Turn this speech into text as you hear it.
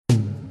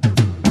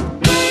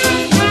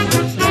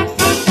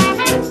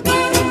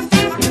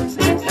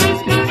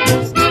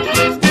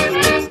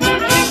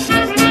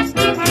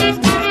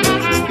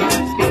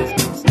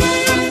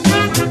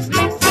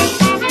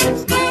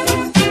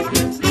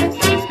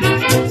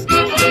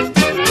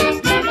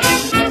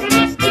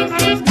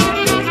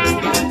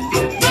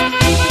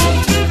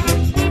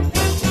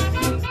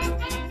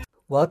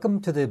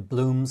Welcome to the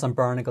Blooms and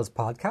Barnacles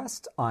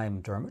podcast.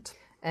 I'm Dermot.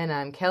 And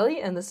I'm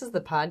Kelly, and this is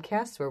the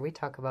podcast where we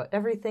talk about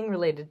everything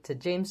related to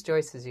James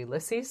Joyce's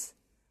Ulysses,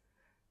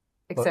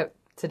 except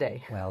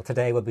today. Well,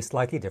 today will be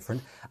slightly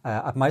different.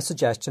 At my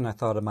suggestion, I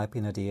thought it might be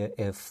an idea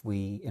if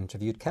we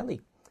interviewed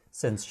Kelly,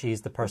 since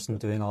she's the person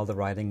doing all the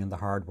writing and the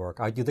hard work.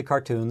 I do the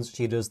cartoons,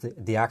 she does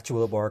the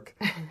actual work,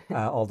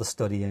 all the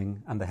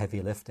studying and the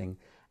heavy lifting.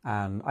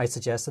 And I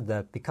suggested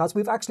that because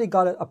we've actually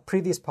got a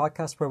previous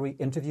podcast where we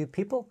interviewed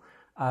people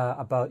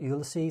about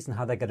Ulysses and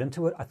how they got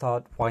into it, I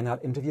thought, why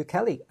not interview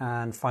Kelly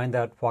and find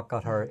out what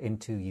got her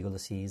into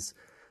Ulysses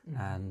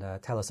and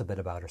tell us a bit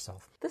about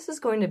herself. This is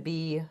going to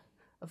be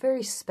a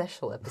very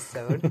special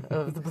episode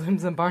of the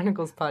Blooms and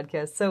Barnacles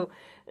podcast. So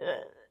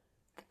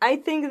I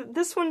think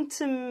this one,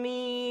 to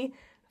me,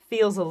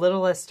 feels a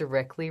little less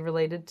directly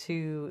related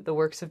to the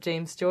works of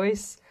James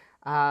Joyce.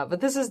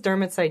 But this is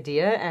Dermot's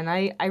idea, and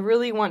I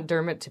really want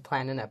Dermot to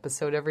plan an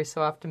episode every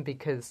so often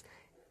because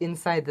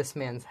inside this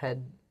man's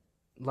head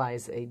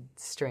lies a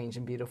strange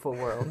and beautiful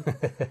world.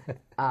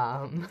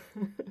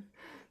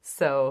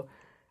 So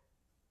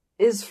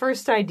his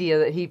first idea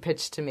that he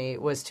pitched to me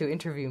was to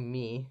interview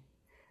me.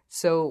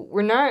 So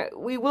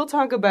we will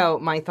talk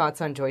about my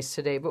thoughts on Joyce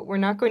today, but we're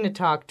not going to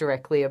talk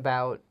directly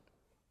about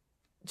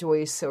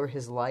Joyce or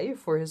his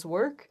life or his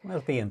work.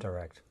 It'll be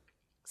indirect.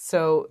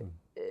 So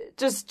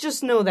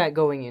just know that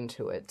going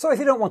into it. So if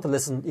you don't want to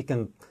listen, you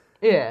can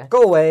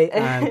go away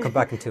and come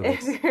back in 2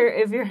 weeks.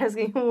 If you're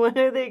asking, when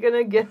are they going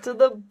to get to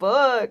the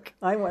book?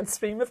 I want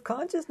stream of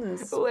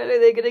consciousness. When are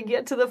they going to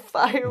get to the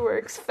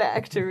fireworks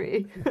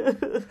factory?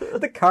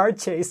 The car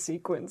chase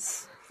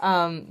sequence.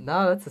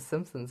 No, that's a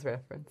Simpsons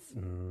reference.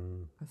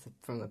 That's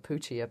from the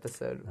Poochie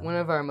episode. One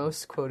of our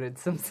most quoted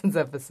Simpsons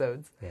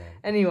episodes. Yeah.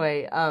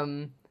 Anyway,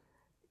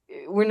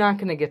 we're not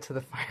going to get to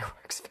the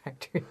fireworks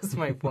factory, is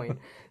my point.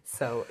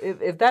 So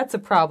if that's a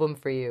problem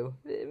for you,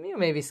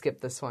 maybe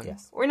skip this one.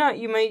 Yes. Or not,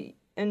 you might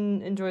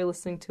enjoy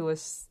listening to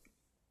us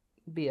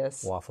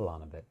BS. Waffle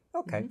on a bit.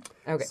 Okay.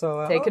 Mm-hmm. Okay,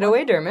 so, take it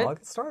away, Dermot. I'll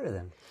get started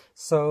then.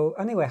 So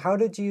anyway, how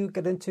did you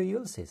get into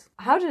Ulysses?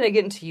 How did I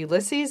get into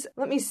Ulysses?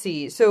 Let me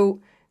see.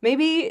 So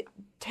maybe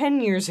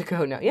 10 years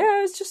ago now. Yeah,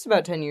 it was just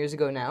about 10 years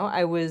ago now.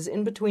 I was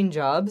in between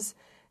jobs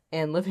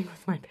and living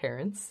with my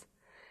parents.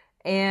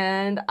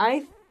 And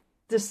I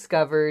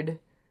discovered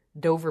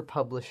Dover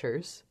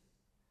Publishers.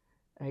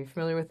 Are you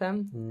familiar with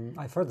them?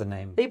 I've heard the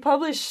name. They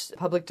publish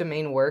public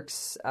domain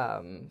works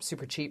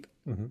super cheap.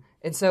 Mm-hmm.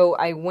 And so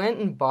I went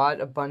and bought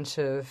a bunch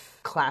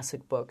of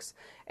classic books.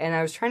 And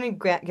I was trying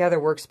to gather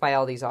works by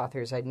all these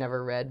authors I'd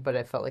never read, but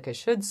I felt like I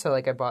should. So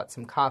I bought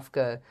some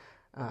Kafka,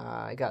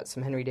 I got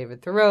some Henry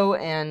David Thoreau,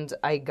 and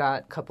I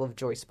got a couple of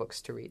Joyce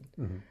books to read.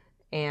 Mm-hmm.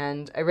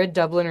 And I read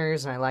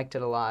Dubliners, and I liked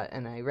it a lot.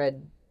 And I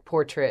read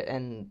Portrait,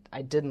 and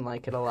I didn't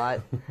like it a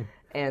lot.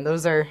 And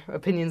those are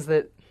opinions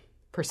that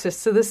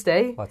persist to this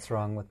day. What's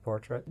wrong with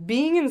Portrait?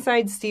 Being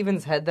inside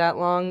Stephen's head that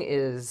long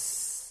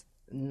is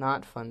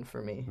not fun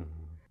for me.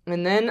 Mm-hmm.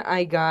 And then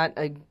I got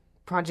a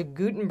Project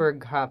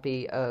Gutenberg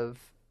copy of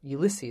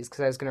Ulysses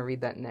because I was going to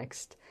read that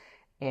next.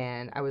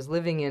 And I was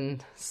living in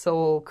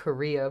Seoul,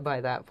 Korea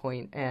by that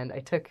point, and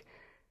I took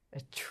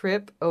a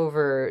trip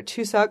over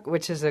Chuseok,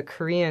 which is a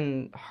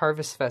Korean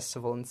harvest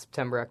festival in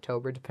September,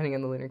 October, depending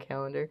on the lunar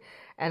calendar.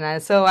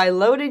 And so I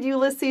loaded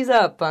Ulysses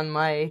up on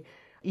my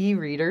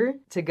e-reader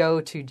to go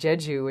to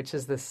Jeju, which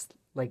is this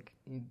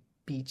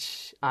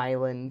beach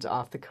island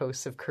off the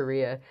coast of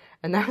Korea.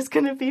 And that was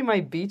going to be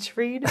my beach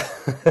read.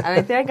 And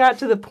I think I got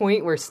to the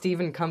point where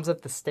Stephen comes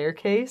up the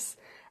staircase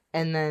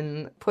and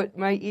then put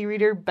my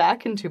e-reader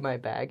back into my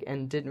bag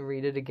and didn't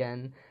read it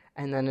again.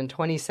 And then in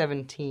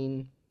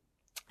 2016,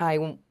 I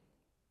went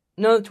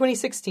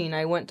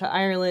to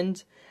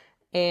Ireland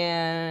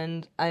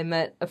and I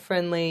met a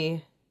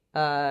friendly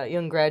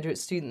young graduate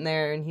student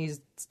there, and he's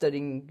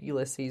studying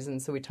Ulysses,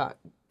 and so we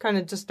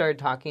just started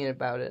talking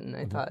about it, and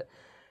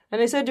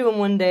I said to him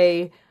one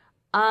day,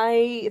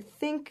 I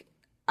think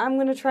I'm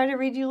going to try to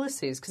read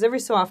Ulysses, because every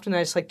so often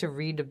I just like to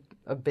read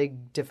a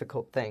big,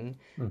 difficult thing.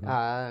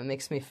 It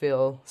makes me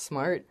feel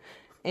smart,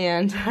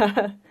 and,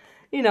 I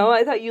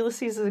thought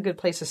Ulysses is a good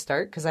place to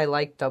start, because I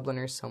like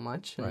Dubliners so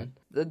much, and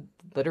the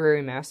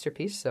literary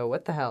masterpiece, so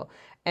what the hell.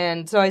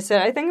 And so I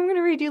said, I think I'm going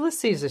to read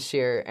Ulysses this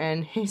year,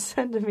 and he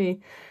said to me,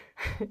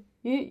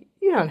 You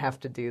don't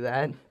have to do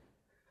that.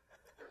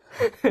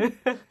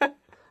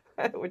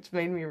 Which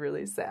made me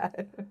really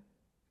sad.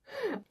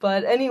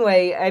 But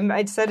anyway,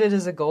 I'd set it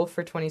as a goal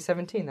for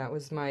 2017. That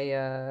was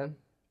my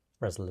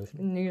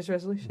resolution. New Year's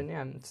resolution,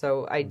 yeah.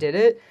 So I did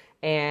it,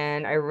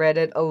 and I read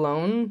it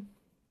alone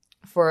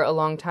for a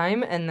long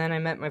time, and then I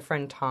met my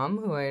friend Tom,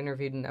 who I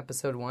interviewed in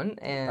episode 1.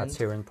 And that's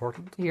here in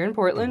Portland? Here in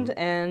Portland,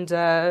 and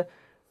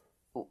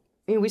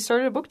we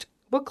started a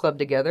book club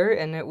together,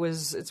 and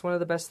it's one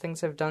of the best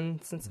things I've done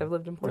since I've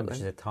lived in Portland.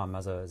 Which is Tom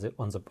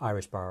owns an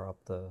Irish bar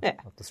up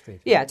the street.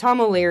 Yeah, Tom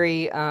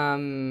O'Leary,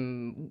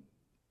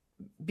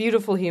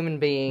 beautiful human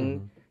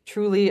being,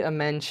 truly a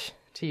mensch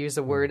to use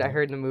a word I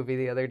heard in a movie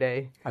the other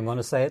day. I'm going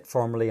to say it,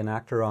 formerly an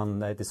actor on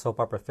the soap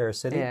opera Fair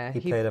City. Yeah, he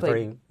played a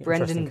very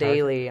Brendan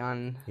Daly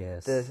on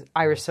the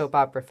Irish soap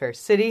opera Fair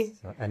City.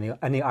 So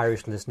any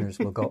Irish listeners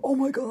will go, oh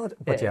my God.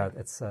 But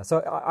it's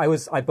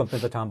so I bumped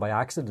into Tom by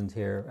accident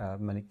here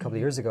a couple of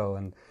years ago,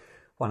 and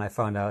when I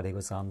found out he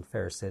was on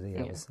Fair City,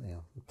 I was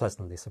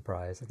pleasantly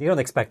surprised. You don't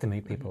expect to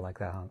meet people like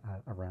that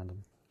around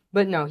him.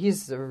 But no,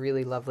 he's a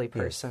really lovely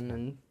person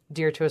and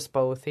dear to us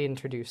both. He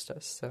introduced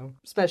us, so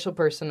special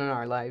person in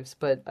our lives.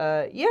 But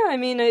I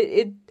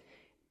mean,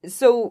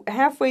 so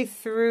halfway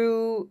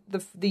through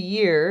the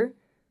year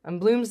on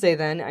Bloomsday,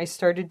 then I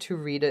started to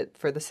read it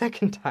for the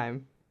second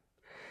time.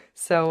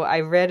 So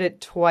I read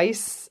it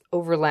twice,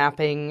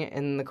 overlapping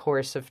in the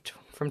course of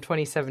from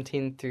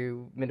 2017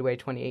 through midway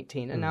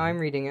 2018, and now I'm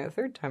reading it a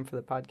third time for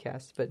the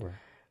podcast, but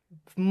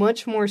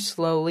much more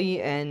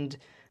slowly, and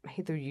I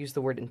hate to use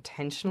the word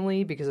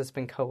intentionally because it's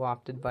been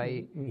co-opted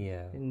by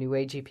new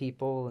agey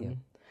people,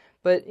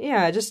 but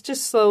just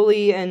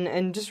slowly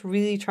and just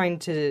really trying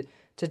to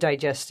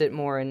digest it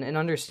more and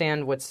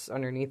understand what's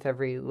underneath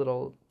every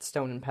little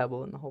stone and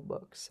pebble in the whole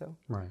book. So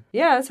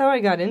that's how I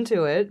got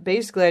into it.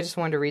 Basically, I just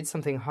wanted to read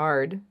something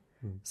hard.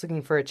 I was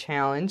looking for a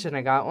challenge, and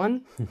I got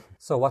one.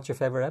 So what's your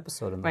favorite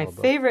episode in the whole book?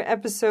 My favorite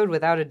episode,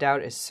 without a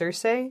doubt, is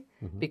Circe,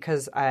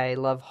 because I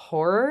love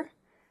horror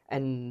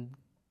and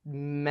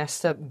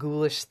messed up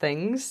ghoulish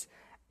things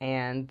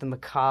and the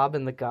macabre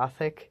and the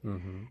gothic.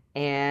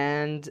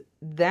 And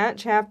that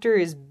chapter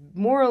is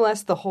more or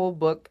less the whole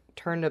book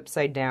turned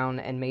upside down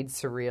and made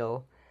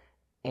surreal.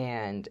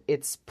 And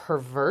it's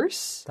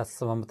perverse. That's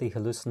the one with the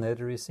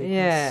hallucinatory sequence?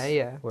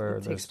 Yeah. Where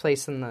it takes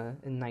place in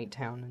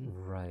Nighttown.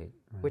 Right.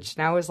 Which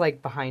now is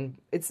like behind...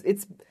 It's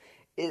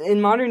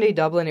in modern-day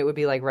Dublin, it would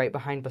be like right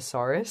behind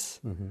Basaris.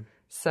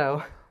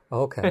 So...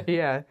 Okay.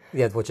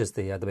 Yeah, which is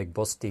the big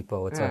bus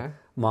depot. It's a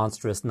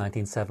monstrous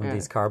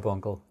 1970s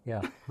carbuncle.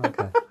 Yeah,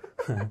 okay.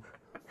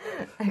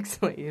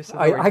 Excellent use of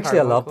the word carbuncle.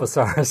 I love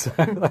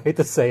Basaris. I hate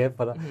to say it,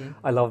 but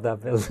I love that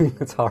building.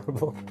 It's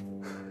horrible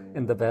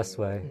in the best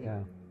way.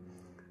 Yeah.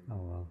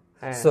 Oh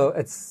well.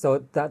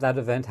 So that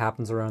event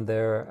happens around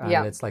there,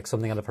 and it's like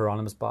something out of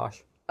Hieronymus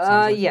Bosch.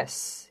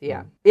 Yes.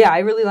 Yeah. Yeah, I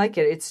really like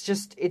it.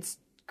 It's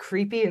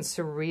creepy and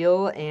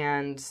surreal,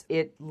 and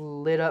it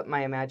lit up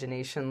my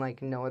imagination like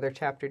no other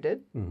chapter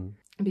did.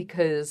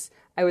 Because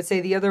I would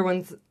say the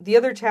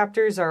other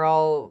chapters are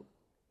all,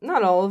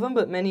 not all of them,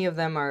 but many of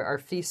them are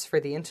feasts for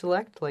the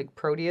intellect, like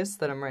Proteus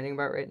that I'm writing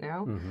about right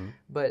now.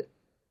 But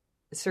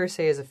Circe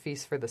is a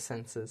feast for the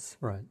senses.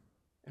 Right.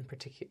 In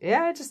particular.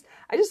 Yeah, I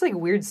just like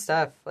weird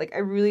stuff. Like, I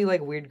really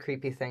like weird,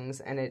 creepy things,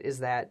 and it is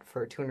that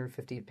for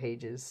 250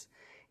 pages.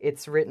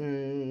 It's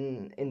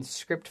written in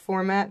script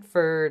format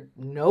for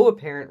no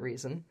apparent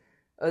reason.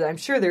 I'm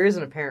sure there is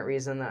an apparent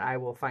reason that I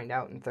will find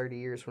out in 30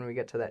 years when we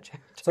get to that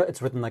chapter. So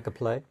it's written like a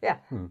play? Yeah.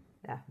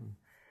 Yeah.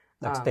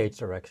 Like stage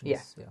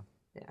directions? Yeah.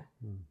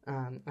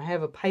 I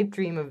have a pipe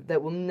dream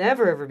that will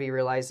never ever be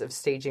realized of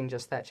staging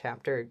just that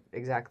chapter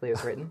exactly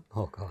as written.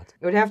 Oh, God.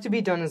 It would have to be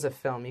done as a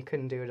film. You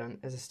couldn't do it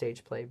as a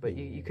stage play, but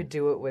you could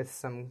do it with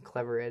some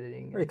clever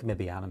editing. Or you could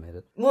maybe animate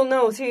it. Well,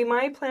 no. See,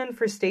 my plan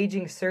for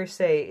staging Circe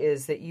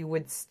is that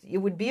it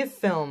would be a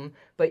film,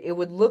 but it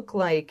would look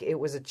like it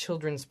was a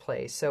children's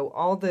play. So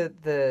all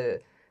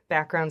the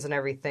backgrounds and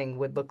everything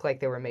would look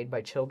like they were made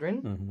by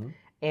children.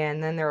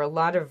 And then there are a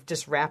lot of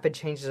just rapid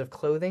changes of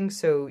clothing.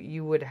 So do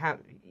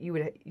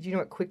you know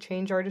what quick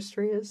change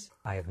artistry is?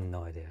 I have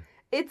no idea.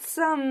 It's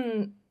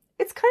kind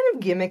of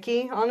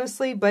gimmicky,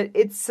 honestly, but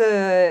it's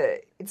a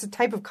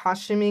type of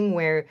costuming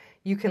where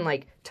you can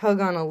like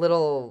tug on a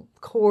little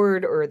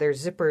cord or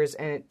there's zippers,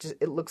 and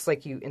it looks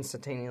like you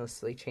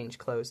instantaneously change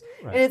clothes.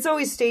 Right. And it's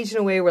always staged in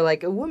a way where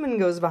like a woman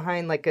goes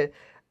behind like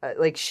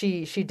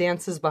she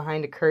dances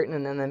behind a curtain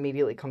and then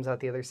immediately comes out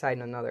the other side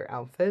in another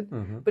outfit.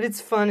 But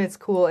it's fun, it's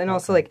cool, and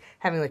also like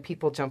having like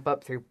people jump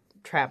up through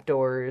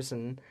trapdoors,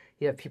 and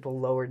you have people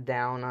lowered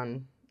down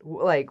on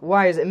like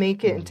wires. It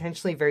make it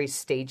intentionally very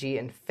stagey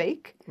and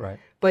fake. Right.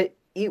 But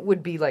it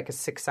would be like a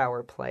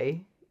 6-hour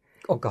play.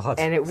 Oh, God.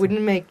 And it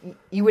wouldn't make...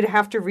 You would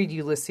have to read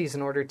Ulysses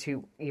in order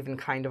to even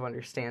kind of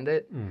understand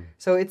it.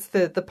 So it's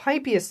the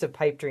pipiest of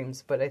pipe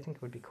dreams, but I think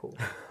it would be cool.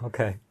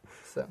 Okay.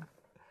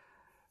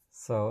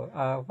 So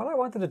what I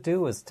wanted to do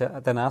was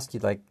to then ask you,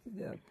 like,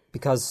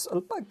 because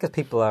I guess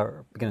people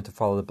are beginning to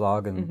follow the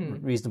blog in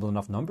reasonable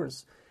enough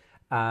numbers.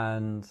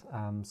 And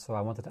so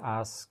I wanted to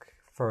ask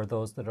for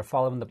those that are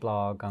following the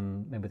blog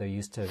and maybe they're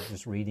used to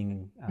just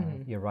reading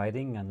your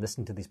writing and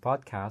listening to these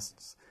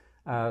podcasts,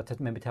 to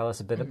maybe tell us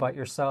a bit about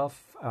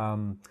yourself.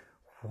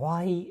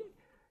 Why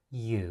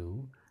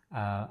you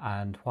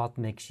and what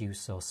makes you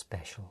so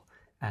special,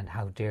 and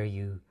how dare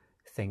you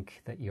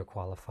think that you're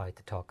qualified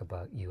to talk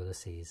about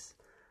Ulysses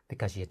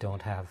because you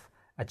don't have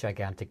a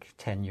gigantic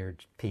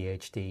tenured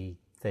PhD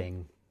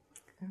thing.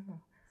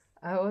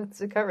 Oh,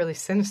 it got really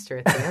sinister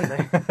at the end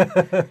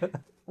there.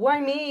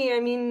 Why me? I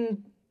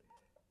mean,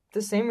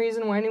 the same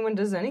reason why anyone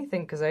does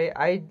anything, because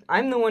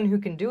I'm the one who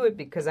can do it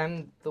because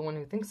I'm the one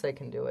who thinks I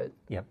can do it.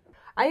 Yep.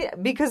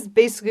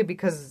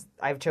 Because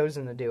I've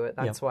chosen to do it.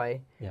 That's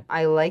why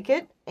I like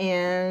it,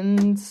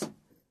 and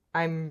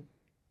I'm.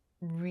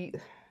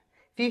 If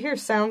you hear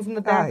sounds in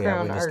the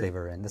background, we just leave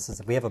her in.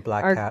 We have a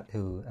black cat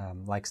who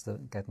likes to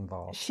get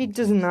involved. She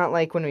does not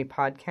like when we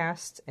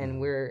podcast, and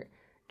we're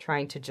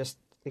trying to just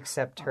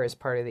accept her as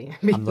part of the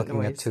ambient I'm looking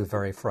noise. at two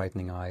very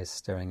frightening eyes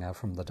staring out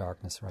from the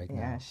darkness right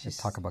now. She's...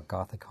 Talk about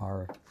gothic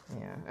horror.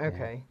 Yeah.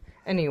 Okay. Yeah.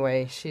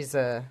 Anyway, she's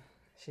there.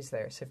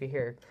 So if you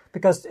hear,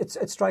 because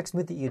it strikes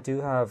me that you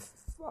do have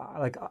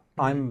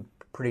I'm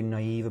pretty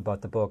naive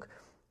about the book,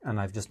 and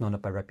I've just known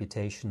it by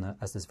reputation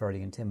as this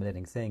very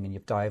intimidating thing, and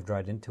you've dived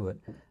right into it,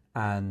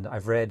 and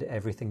I've read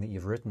everything that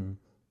you've written,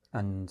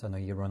 and I know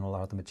you run a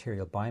lot of the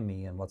material by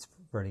me, and what's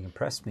really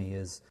impressed me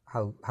is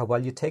how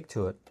well you take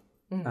to it,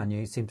 and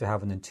you seem to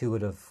have an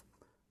intuitive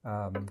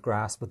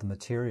grasp of the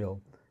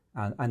material,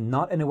 and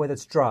not in a way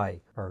that's dry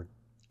or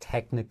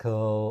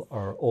technical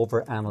or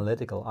over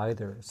analytical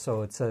either.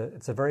 So it's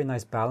a very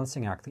nice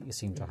balancing act that you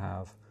seem to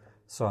have.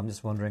 So I'm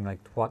just wondering,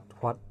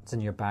 what's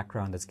in your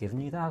background that's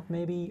given you that,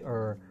 maybe,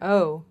 or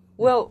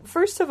well,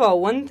 first of all,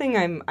 one thing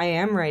I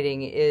am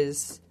writing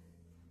is,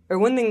 or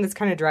one thing that's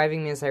kind of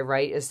driving me as I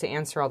write is to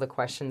answer all the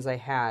questions I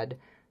had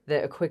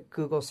that a quick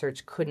Google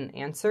search couldn't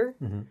answer,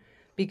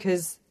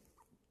 because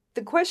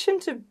the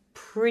answer to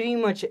pretty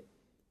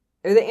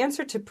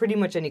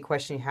much any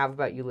question you have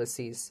about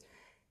Ulysses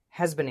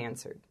has been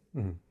answered.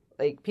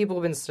 Like, people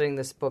have been studying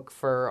this book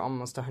for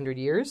almost 100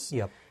 years.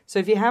 Yep. So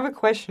if you have a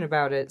question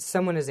about it,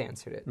 someone has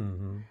answered it.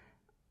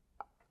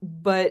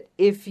 But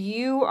if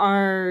you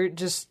are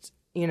just,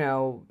 a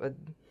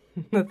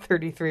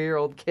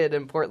 33-year-old kid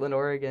in Portland,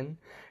 Oregon,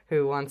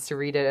 who wants to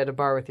read it at a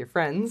bar with your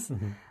friends,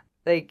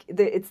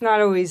 it's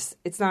not always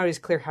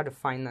clear how to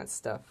find that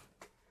stuff.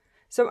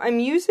 So I'm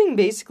using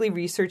basically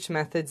research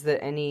methods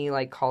that any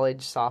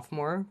college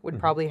sophomore would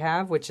probably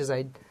have, which is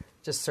I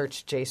just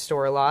search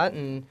JSTOR a lot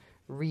and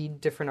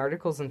read different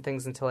articles and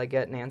things until I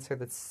get an answer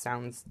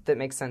that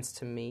makes sense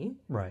to me.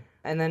 Right.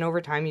 And then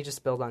over time you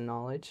just build on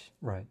knowledge.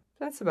 Right.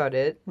 That's about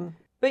it.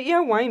 But yeah,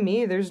 why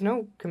me? There's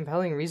no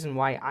compelling reason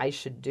why I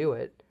should do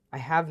it. I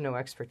have no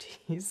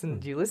expertise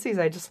in Ulysses.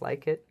 I just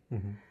like it.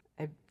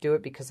 I do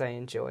it because I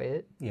enjoy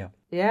it. Yeah.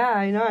 Yeah,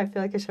 I know. I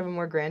feel like I should have a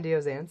more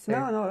grandiose answer.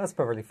 No, that's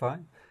perfectly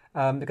fine.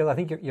 Because I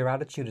think your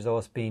attitude has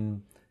always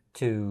been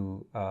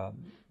to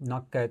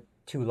not get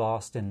too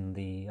lost in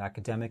the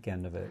academic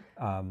end of it.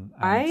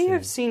 I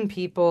have seen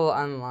people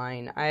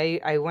online.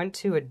 I went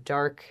to a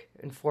dark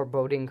and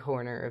foreboding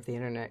corner of the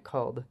internet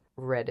called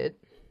Reddit.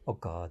 Oh,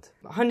 God.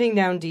 Hunting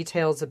down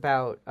details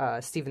about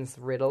Stephen's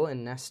riddle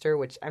in Nestor,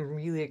 which I'm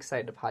really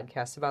excited to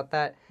podcast about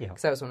that,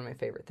 because that was one of my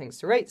favorite things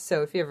to write.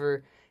 So if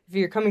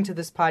you're coming to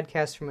this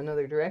podcast from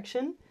another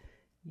direction,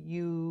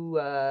 you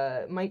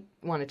might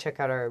want to check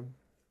out our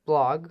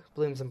blog,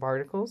 Blooms and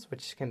Barnacles,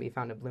 which can be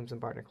found at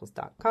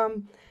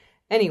bloomsandbarnacles.com.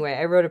 Anyway,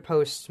 I wrote a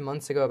post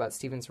months ago about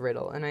Stephen's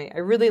riddle, and I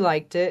really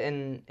liked it,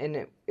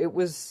 and it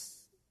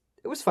was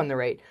fun to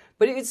write.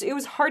 But it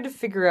was hard to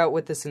figure out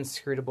what this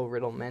inscrutable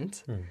riddle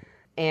meant.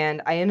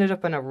 And I ended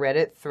up on a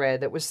Reddit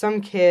thread that was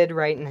some kid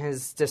writing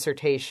his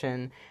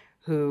dissertation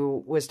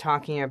who was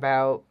talking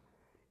about...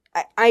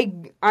 I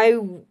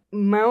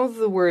mouthed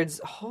the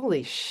words,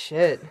 holy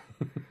shit,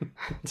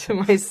 to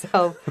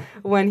myself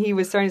when he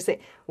was starting to say,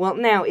 well,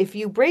 now, if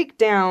you break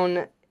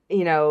down...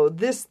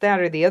 this,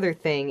 that, or the other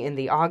thing in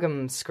the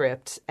Ogham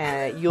script,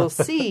 you'll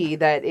see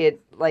that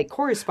it,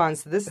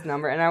 corresponds to this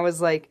number. And I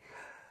was like,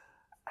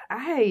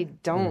 I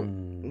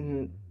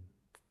don't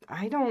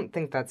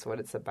think that's what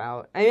it's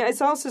about. I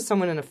saw also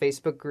someone in a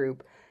Facebook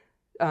group.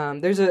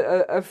 There's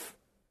a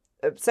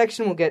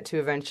section we'll get to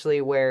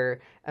eventually where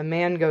a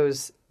man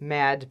goes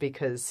mad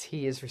because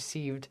he has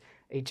received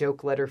a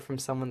joke letter from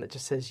someone that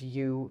just says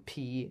UP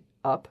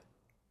up,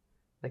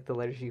 like the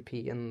letters UP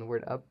and the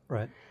word up.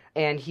 Right.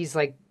 And he's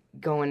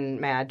going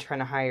mad trying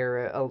to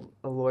hire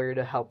a lawyer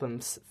to help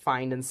him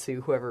find and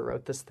sue whoever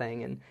wrote this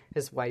thing, and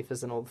his wife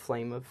is an old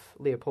flame of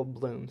Leopold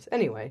Bloom's.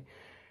 Anyway,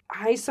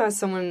 I saw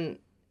someone,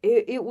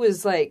 it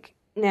was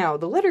now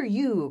the letter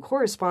U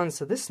corresponds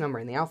to this number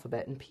in the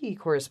alphabet, and P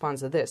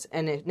corresponds to this,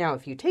 and now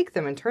if you take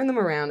them and turn them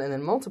around and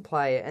then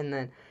multiply it, and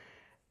then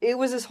it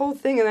was this whole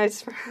thing, and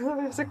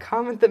there was a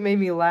comment that made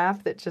me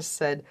laugh that just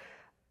said,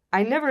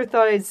 I never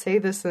thought I'd say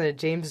this in a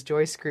James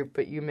Joyce group,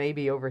 but you may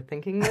be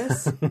overthinking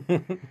this.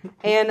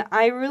 And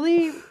I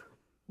really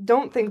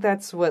don't think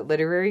that's what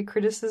literary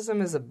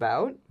criticism is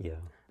about. Yeah.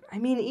 I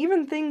mean,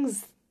 even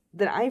things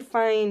that I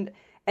find,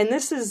 and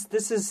this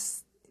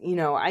is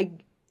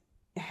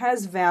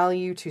has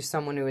value to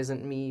someone who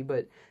isn't me,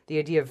 but the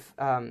idea of,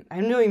 I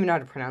don't even know how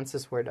to pronounce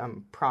this word,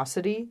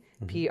 prosody,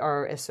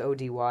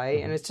 P-R-S-O-D-Y,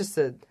 and it's just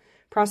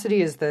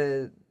prosody is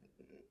the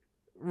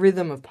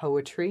rhythm of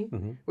poetry,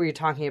 where you're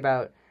talking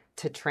about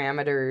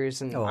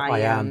tetrameters and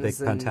iambic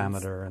and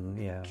pentameter and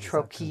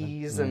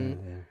trochees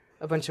and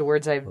a bunch of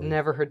words I've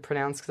never heard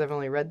pronounced because I've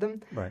only read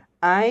them. Right.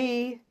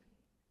 I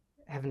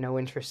have no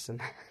interest in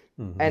that.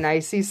 And I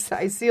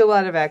see a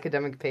lot of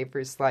academic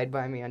papers slide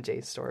by me on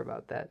JSTOR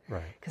about that.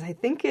 Right. Because I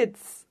think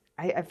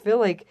I feel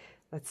like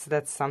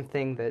That's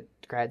something that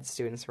grad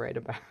students write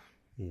about.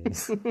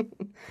 Yes.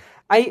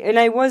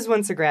 I was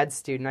once a grad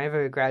student. I have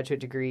a graduate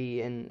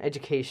degree in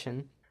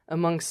education.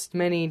 Amongst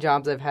many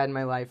jobs I've had in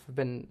my life, I've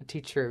been a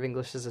teacher of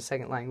English as a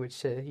second language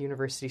to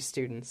university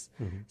students.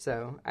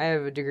 So I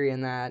have a degree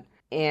in that.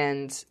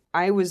 And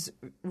I was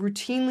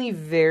routinely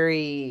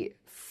very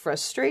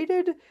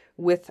frustrated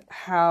with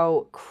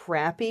how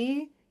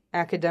crappy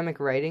academic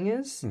writing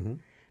is,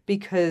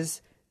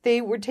 because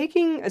they were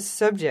taking a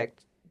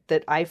subject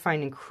that I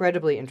find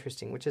incredibly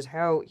interesting, which is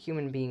how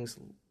human beings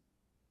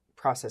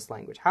process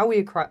language, how we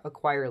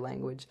acquire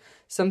language,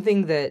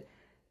 something that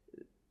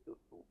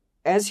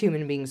as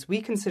human beings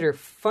we consider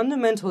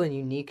fundamental and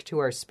unique to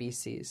our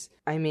species.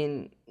 I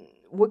mean,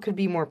 what could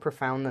be more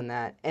profound than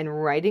that?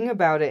 And writing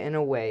about it in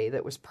a way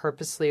that was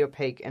purposely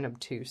opaque and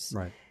obtuse.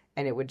 Right.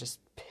 And it would just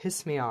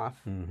piss me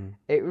off.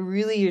 It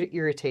really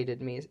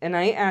irritated me. And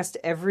I asked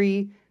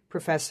every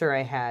professor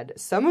I had,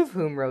 some of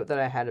whom wrote that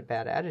I had a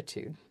bad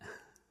attitude.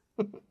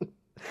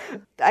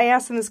 I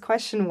asked them this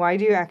question, why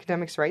do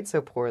academics write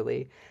so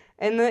poorly?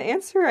 And the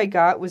answer I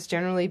got was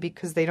generally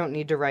because they don't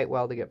need to write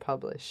well to get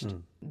published.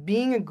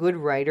 Being a good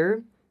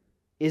writer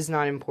is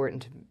not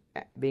important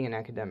to being an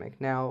academic.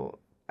 Now,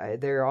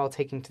 they're all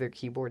taking to their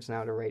keyboards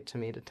now to write to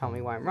me to tell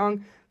me why I'm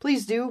wrong.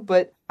 Please do,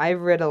 but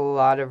I've read a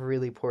lot of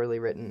really poorly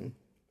written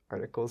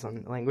articles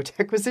on language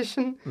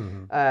acquisition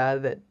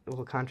that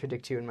will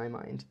contradict you in my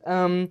mind.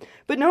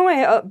 But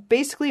no,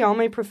 basically all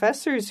my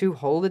professors who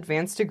hold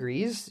advanced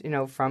degrees,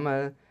 from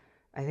I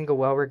think a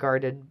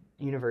well-regarded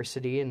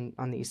university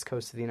on the East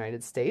Coast of the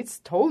United States,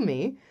 told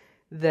me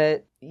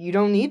that you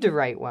don't need to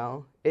write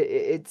well.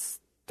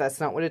 That's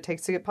not what it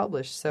takes to get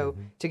published. So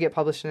to get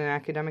published in an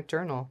academic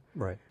journal,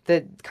 Right.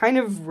 that kind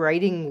of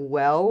writing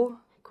well,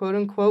 quote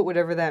unquote,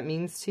 whatever that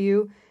means to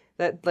you,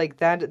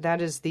 that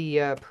is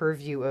the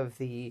purview of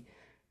the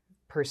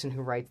person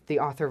who writes, the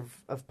author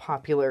of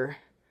popular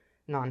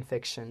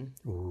nonfiction.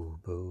 Ooh,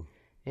 boo.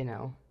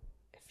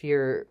 If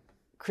you're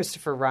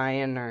Christopher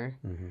Ryan or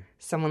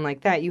someone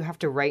like that, you have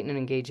to write in an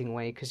engaging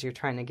way because you're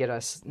trying to get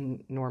us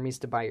normies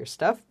to buy your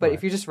stuff. But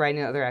if you're just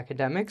writing other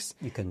academics,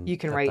 you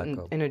can write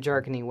in a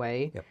jargony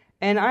way. Yep.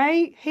 And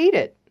I hate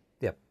it.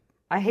 Yep.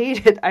 I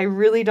hate it. I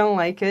really don't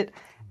like it.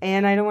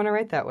 And I don't want to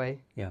write that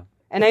way. Yeah.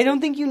 And I don't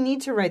think you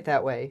need to write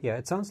that way. Yeah,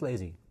 it sounds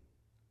lazy.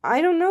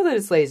 I don't know that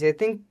it's lazy. I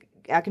think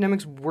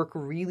academics work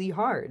really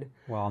hard.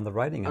 Well, on the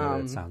writing end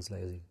of it sounds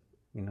lazy.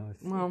 And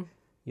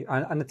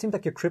it seems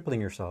like you're crippling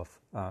yourself,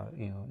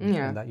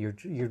 and that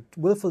you're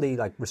willfully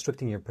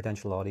restricting your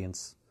potential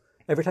audience.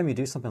 Every time you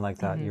do something like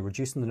that, you're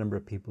reducing the number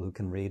of people who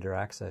can read or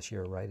access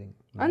your writing.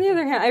 On the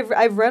other hand,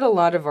 I've read a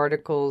lot of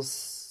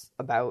articles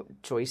about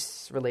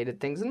Joyce-related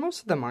things, and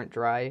most of them aren't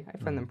dry. I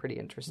find them pretty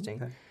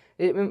interesting. Okay.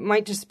 It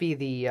might just be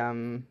the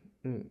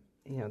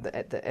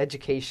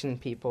education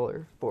people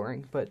are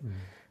boring, but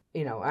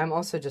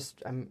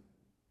I'm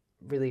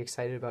really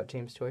excited about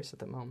James Joyce at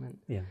the moment.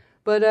 Yeah.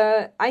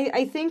 But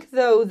I think,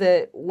 though,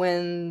 that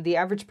when the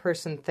average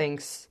person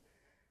thinks,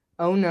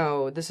 oh,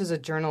 no, this is a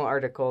journal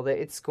article, that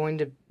it's going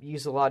to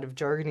use a lot of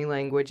jargony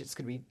language, it's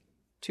going to be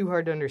too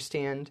hard to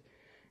understand.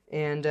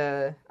 And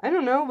I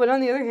don't know, but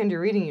on the other hand, you're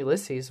reading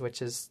Ulysses,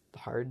 which is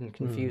hard and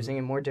confusing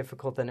and more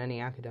difficult than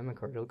any academic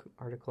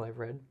article I've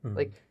read,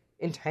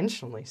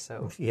 intentionally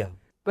so. Yeah.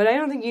 But I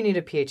don't think you need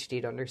a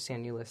PhD to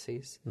understand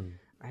Ulysses.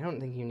 I don't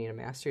think you need a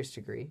master's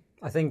degree.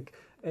 I think,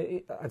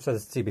 I've said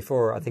this to you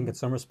before, I think in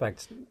some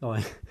respects,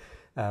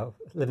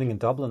 living in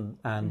Dublin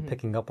and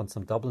picking up on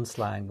some Dublin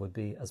slang would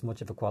be as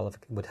much of a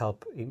qualification, would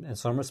help in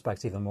some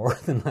respects even more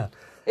than that.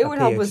 It would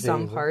help with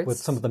some parts. With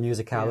some of the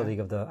musicality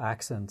of the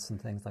accents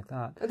and things like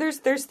that.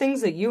 There's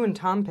things that you and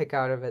Tom pick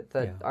out of it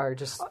that are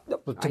just...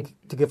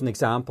 To give an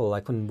example,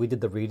 like when we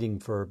did the reading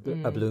for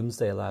A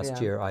Bloomsday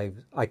last year,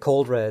 I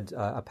cold read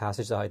a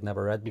passage that I'd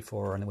never read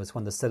before, and it was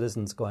when the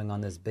citizen's going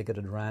on this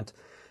bigoted rant,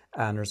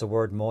 and there's a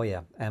word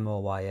moya,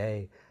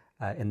 M-O-Y-A,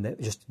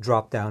 just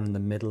dropped down in the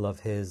middle of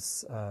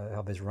his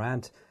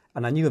rant,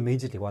 and I knew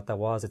immediately what that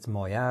was. It's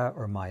moya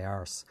or my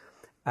arse,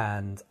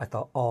 and I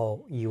thought,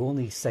 oh, you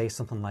only say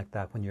something like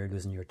that when you're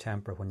losing your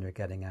temper, when you're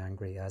getting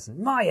angry, as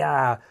in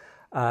moya,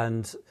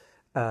 and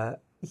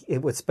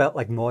it was spelt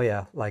like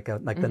moya, like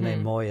the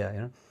name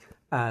Moya,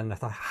 And I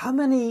thought, how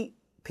many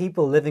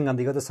people living on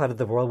the other side of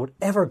the world would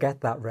ever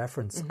get that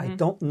reference? I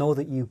don't know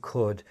that you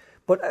could,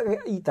 but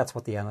that's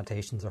what the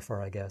annotations are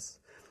for, I guess.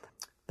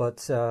 But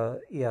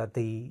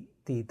the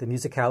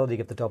musicality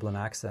of the Dublin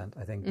accent,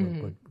 I think,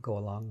 would go a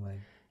long way.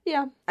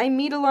 Yeah. I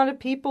meet a lot of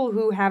people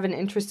who have an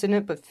interest in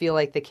it but feel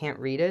like they can't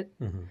read it.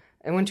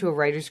 I went to a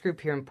writers group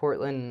here in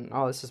Portland,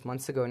 this is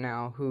months ago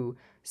now, who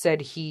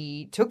said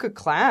he took a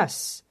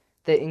class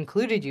that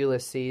included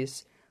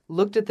Ulysses,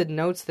 looked at the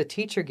notes the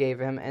teacher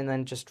gave him, and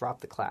then just dropped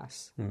the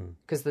class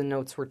because the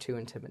notes were too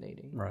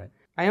intimidating. Right.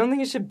 I don't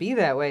think it should be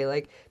that way.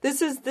 Like,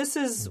 this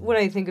is what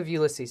I think of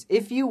Ulysses.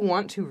 If you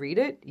want to read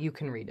it, you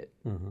can read it.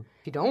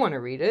 If you don't want to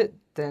read it,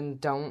 then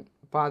don't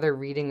bother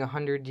reading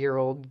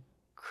 100-year-old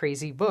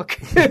crazy book.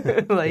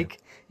 Like,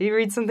 you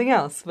read something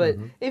else. But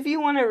if you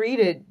want to read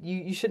it,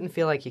 you shouldn't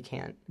feel like you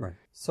can't. Right.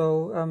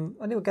 So,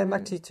 anyway, getting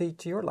back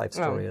to your life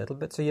story a little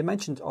bit. So you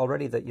mentioned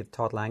already that you've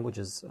taught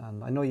languages,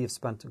 and I know you've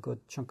spent a good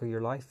chunk of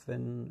your life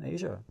in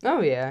Asia.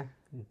 Oh, yeah.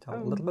 Can you tell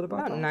a little bit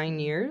about that? 9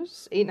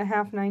 years,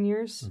 8.5, 9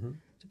 years,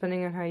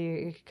 depending on how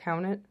you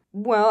count it.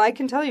 Well, I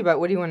can tell you about,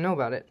 what do you want to know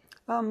about it?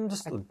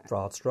 Just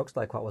broad strokes,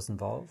 like what was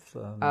involved.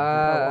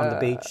 On the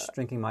beach,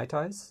 drinking Mai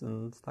Tais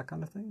and that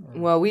kind of thing?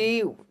 Or? Well,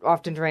 we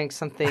often drank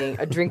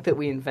a drink that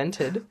we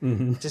invented,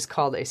 which is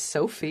called a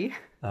Sophie,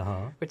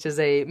 which is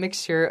a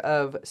mixture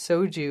of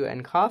soju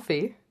and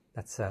coffee.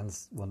 That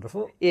sounds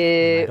wonderful.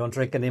 I don't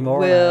drink anymore.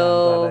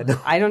 Well,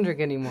 I don't drink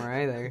anymore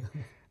either.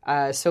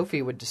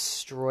 Sophie would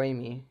destroy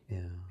me. Yeah.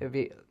 It would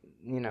be,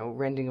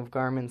 rending of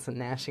garments and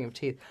gnashing of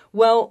teeth.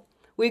 Well,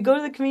 we go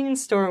to the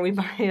convenience store and we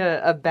buy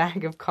a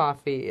bag of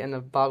coffee and a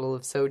bottle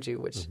of soju,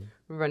 which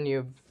run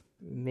you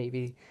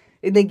maybe...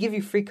 They give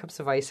you free cups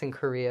of ice in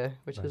Korea,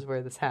 which is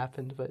where this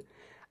happened. But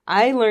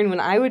I learned when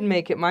I would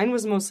make it, mine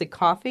was mostly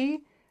coffee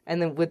and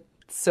then with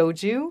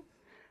soju.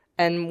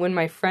 And when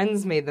my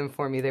friends made them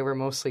for me, they were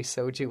mostly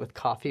soju with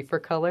coffee for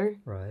color.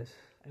 Right.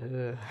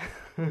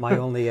 My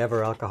only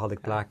ever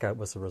alcoholic blackout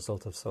was a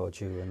result of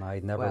soju, and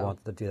I never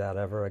wanted to do that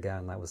ever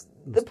again. That was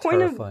the point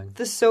terrifying. Of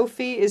the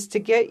Sophie is to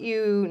get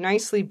you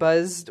nicely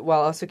buzzed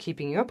while also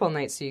keeping you up all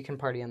night so you can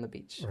party on the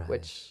beach.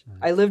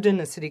 I lived in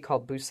a city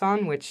called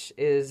Busan, which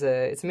is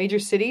it's a major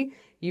city.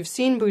 You've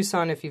seen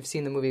Busan if you've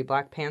seen the movie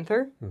Black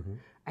Panther.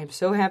 I'm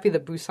so happy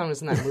that Busan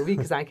was in that movie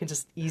because I can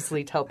just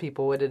easily tell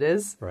people what it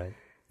is. Right.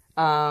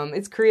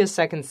 It's Korea's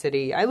second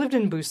city. I lived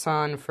in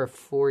Busan for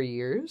 4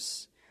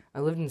 years. I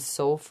lived in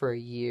Seoul for a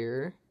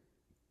year.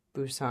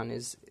 Busan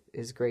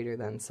is greater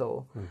than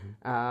Seoul.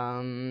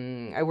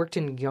 I worked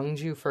in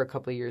Gyeongju for a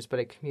couple of years, but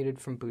I commuted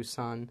from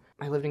Busan.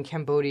 I lived in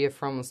Cambodia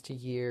for almost a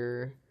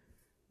year,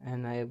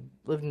 and I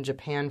lived in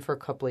Japan for a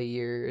couple of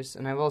years.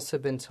 And I've also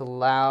been to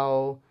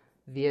Laos,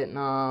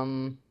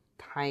 Vietnam,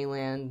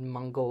 Thailand,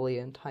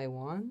 Mongolia, and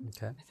Taiwan.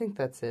 Okay. I think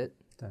that's it.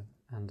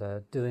 And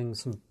doing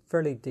some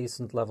fairly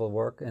decent level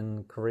work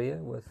in Korea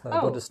with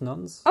Buddhist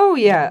nuns. Oh,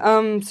 yeah.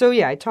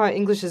 I taught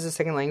English as a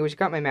second language,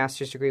 got my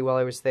master's degree while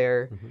I was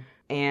there.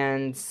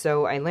 And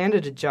so I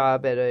landed a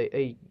job at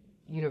a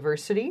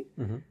university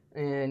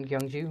in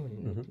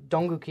Gyeongju,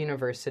 Dongguk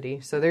University.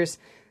 So there's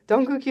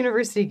Dongguk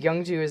University,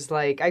 Gyeongju is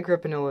like, I grew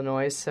up in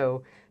Illinois,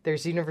 so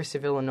there's University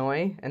of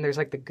Illinois, and there's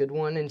like the good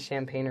one in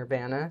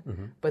Champaign-Urbana.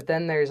 But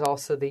then there's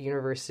also the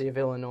University of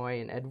Illinois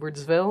in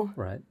Edwardsville.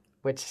 Right.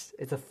 Which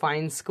is a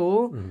fine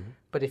school,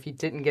 but if you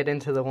didn't get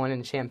into the one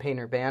in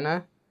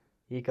Champaign-Urbana,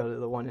 you go to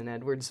the one in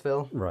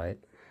Edwardsville. Right.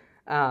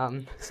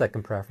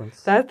 Second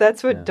preference.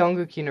 That's what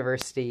Dongguk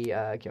University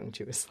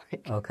Gyeongju is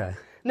like. Okay.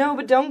 No,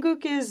 but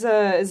Dongguk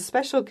is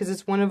special because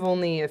it's one of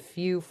only a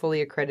few fully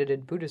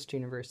accredited Buddhist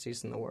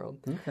universities in the world.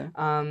 Okay.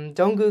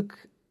 Dongguk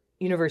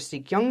University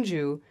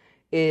Gyeongju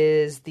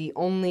is the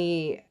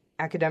only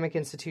academic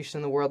institution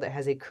in the world that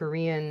has a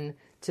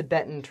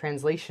Korean-Tibetan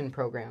translation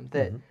program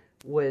that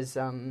was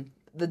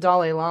the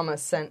Dalai Lama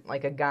sent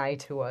like a guy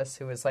to us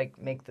who was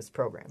like, make this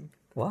program.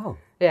 Wow.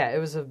 Yeah, it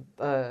was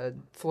a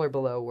floor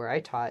below where I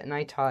taught, and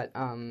I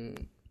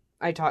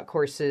taught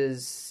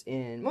courses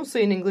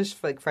mostly in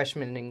English, like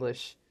freshman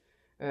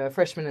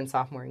and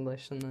sophomore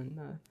English, and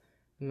then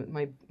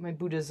my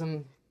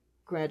Buddhism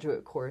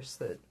graduate course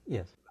that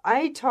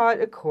I taught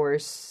a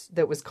course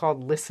that was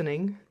called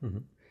listening.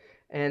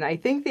 And I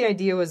think the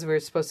idea was we were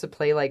supposed to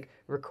play, like,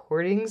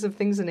 recordings of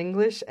things in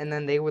English, and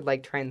then they would,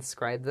 like,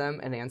 transcribe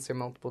them and answer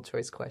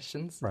multiple-choice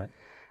questions. Right.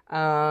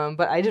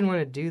 But I didn't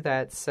want to do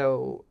that,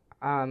 so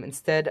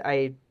instead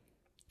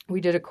we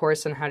did a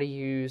course on how to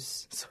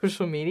use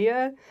social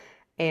media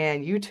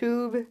and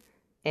YouTube,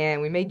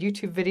 and we made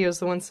YouTube videos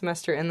the one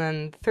semester, and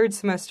then the third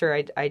semester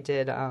I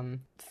did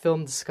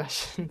film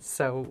discussions,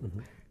 so...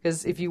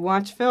 Because if you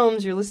watch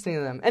films, you're listening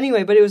to them.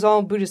 Anyway, but it was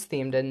all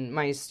Buddhist-themed, and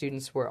my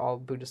students were all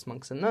Buddhist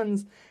monks and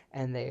nuns,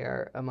 and they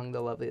are among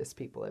the loveliest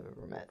people I've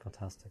ever met.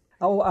 Fantastic.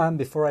 Oh,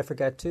 before I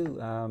forget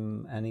too,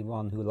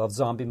 anyone who loves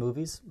zombie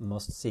movies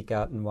must seek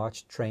out and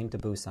watch Train to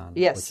Busan,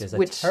 yes, which is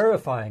a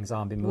terrifying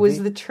zombie movie.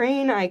 Was the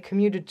train I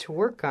commuted to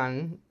work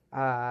on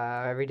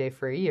every day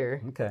for a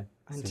year. Okay.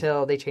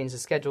 Until they changed the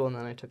schedule, and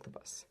then I took the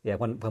bus. Yeah,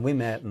 when we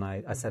met, and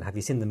I said, "Have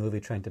you seen the movie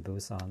Train to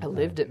Busan?" I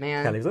lived it,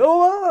 man. Kelly was like,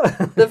 "Oh!"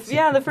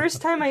 The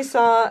first time I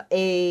saw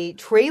a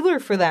trailer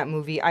for that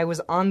movie, I was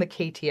on the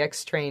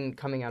KTX train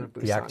coming out of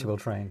Busan. The actual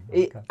train.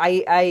 Okay.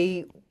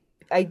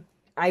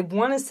 I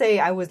want to say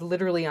I was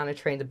literally on a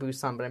train to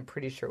Busan, but I'm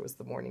pretty sure it was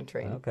the morning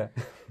train. Okay.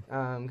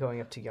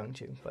 Going up to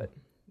Gyeongju, but.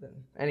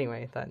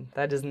 Anyway,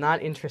 that is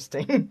not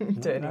interesting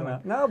to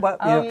anyone. No,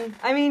 but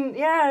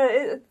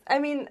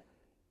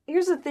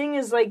here's the thing: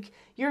 is like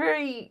you're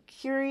very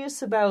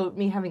curious about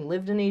me having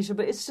lived in Asia,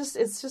 but it's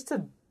just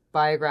a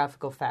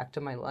biographical fact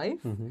of my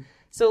life. Mm-hmm.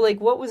 So, like,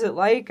 what was it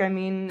like? I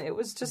mean, it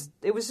was just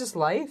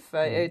life.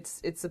 Mm-hmm.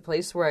 It's a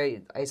place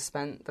where I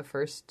spent the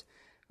first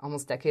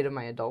almost decade of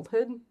my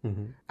adulthood.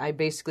 Mm-hmm. I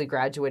basically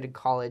graduated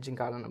college and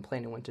got on a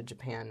plane and went to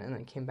Japan, and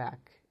then came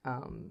back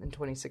in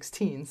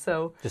 2016.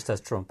 So just as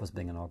Trump was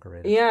being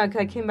inaugurated. yeah,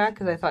 I came back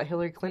because I thought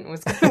Hillary Clinton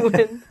was going to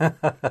win.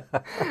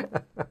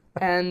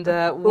 And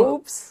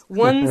Oops.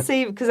 one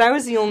save, because I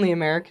was the only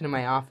American in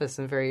my office,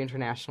 and very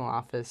international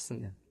office,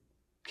 and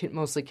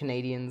mostly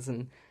Canadians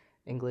and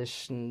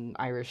English and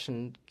Irish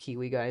and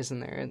Kiwi guys in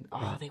there. And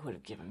they would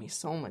have given me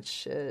so much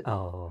shit.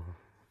 Oh.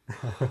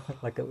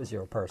 Like it was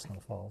your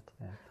personal fault.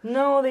 Yeah.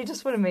 No, they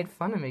just would have made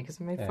fun of me because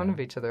we made fun of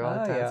each other all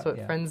the time. That's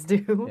what friends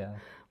do. Yeah.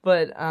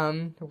 But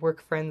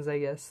work friends, I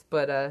guess.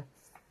 But I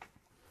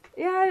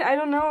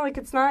don't know. Like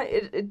it's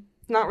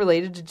not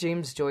related to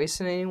James Joyce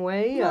in any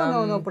way.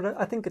 No. But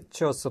I think it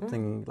shows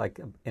something like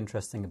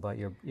interesting about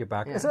your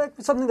background. It's like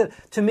something that,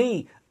 to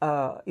me,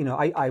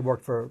 I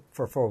worked for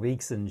 4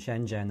 weeks in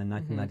Shenzhen in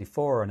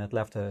 1994, and it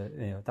left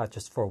that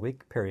just 4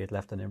 week period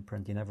left an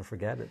imprint. You never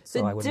forget it.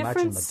 So I would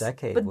imagine a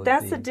decade. But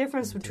that's the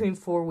difference between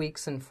 4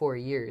 weeks and 4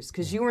 years,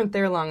 because you weren't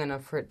there long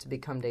enough for it to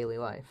become daily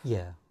life.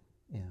 Yeah.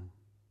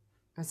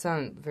 That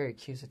sounds very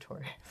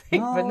accusatory, I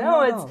think. But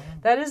no,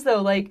 that is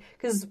though, like,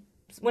 because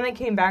when I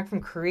came back from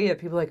Korea,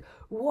 people were like,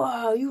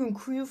 wow, you were in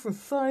Korea for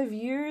 5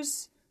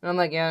 years? And I'm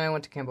like, yeah, and I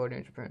went to Cambodia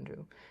and Japan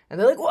too. And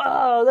they're like,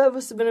 wow, that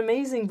must have been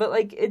amazing. But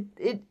like,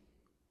 it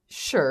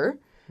sure.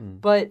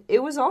 But it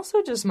was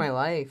also just my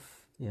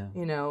life. Yeah.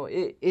 You know,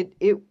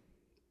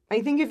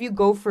 I think if you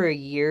go for a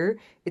year,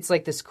 it's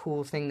like this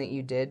cool thing that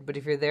you did. But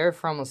if you're there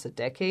for almost a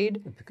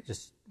decade,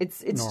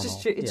 it's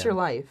your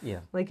life.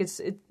 Yeah. Like I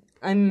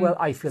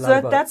feel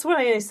so that's what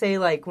I say.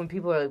 Like when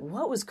people are like,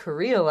 what was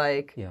Korea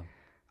like? Yeah.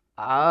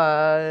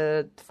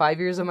 5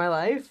 years of my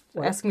life?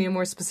 Well, ask me a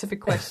more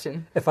specific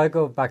question. If I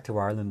go back to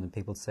Ireland and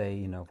people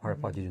say, part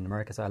of what you do in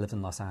America, so I lived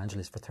in Los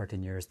Angeles for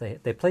 13 years,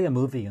 they play a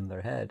movie in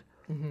their head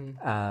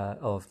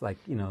of like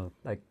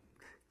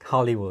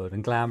Hollywood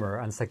and glamour,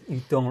 and it's like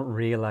you don't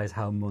realize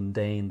how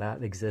mundane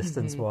that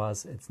existence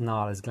was. It's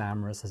not as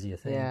glamorous as you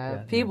think.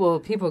 Yeah, people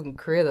in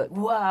Korea are like,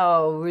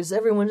 wow, is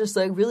everyone just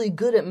like really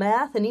good at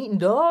math and eating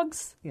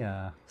dogs?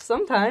 Yeah.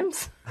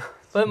 Sometimes,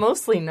 but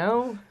mostly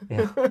no.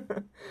 Yeah.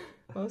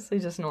 Mostly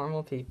just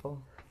normal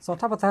people. So on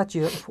top of that,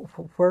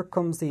 where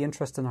comes the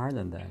interest in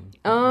Ireland then?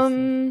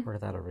 Where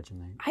did that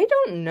originate? I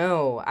don't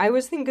know. I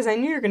was thinking, because I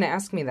knew you were going to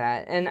ask me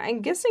that, and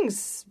I'm guessing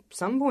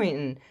some point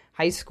in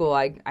high school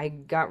I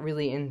got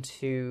really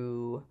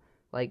into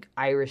like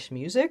Irish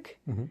music,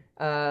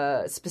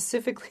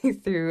 specifically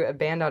through a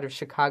band out of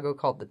Chicago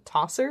called the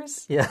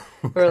Tossers. Yeah.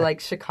 Or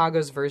like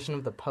Chicago's version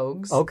of the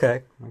Pogues.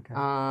 Okay.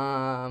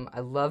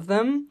 I love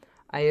them.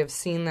 I have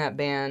seen that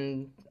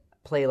band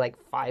play like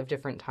 5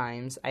 different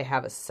times. I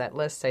have a set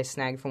list I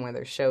snagged from one of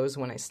their shows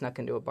when I snuck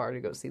into a bar to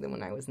go see them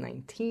when I was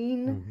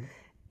 19.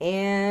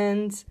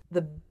 And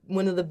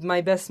one of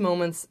my best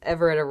moments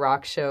ever at a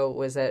rock show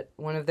was at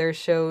one of their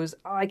shows.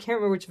 Oh, I can't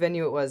remember which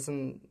venue it was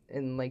in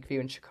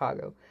Lakeview in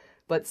Chicago.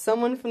 But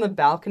someone from the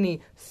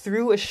balcony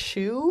threw a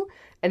shoe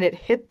and it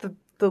hit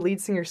the lead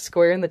singer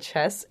square in the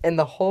chest, and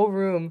the whole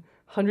room,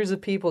 hundreds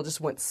of people, just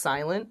went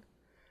silent.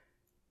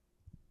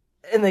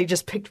 And they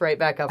just picked right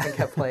back up and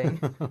kept playing.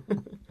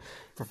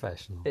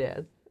 Professional. Yeah,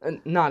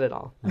 not at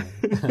all.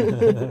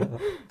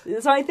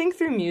 So I think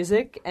through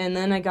music, and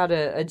then I got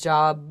a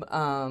job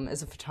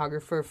as a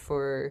photographer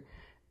for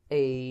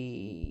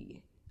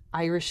a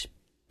Irish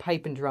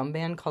pipe and drum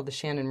band called the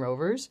Shannon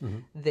Rovers.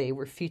 They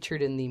were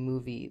featured in the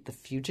movie The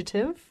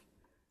Fugitive.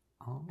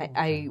 Oh, okay.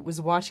 I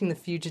was watching The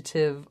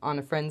Fugitive on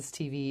a friend's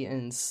TV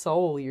in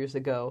Seoul years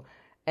ago.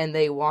 And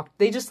they walk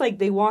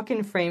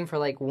in frame for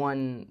like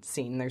one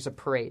scene. There's a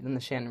parade and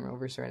the Shannon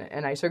Rovers are in it.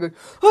 And I started going,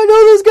 I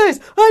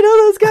know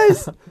those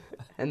guys.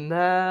 And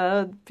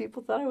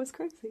people thought I was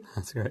crazy.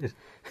 That's great.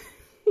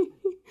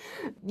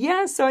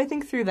 Yeah, so I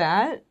think through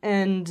that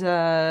and,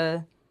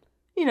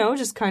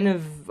 just kind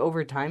of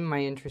over time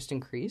my interest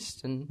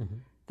increased.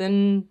 And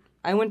then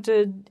I went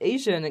to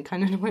Asia and it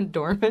kind of went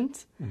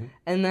dormant.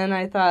 And then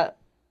I thought,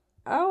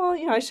 oh,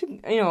 well, I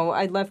should,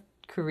 I left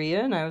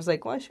Korea, and I was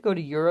like, well, I should go to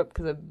Europe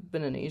because I've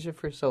been in Asia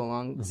for so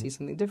long to see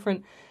something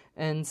different.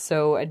 And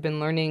so I'd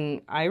been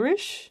learning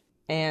Irish,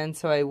 and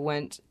so I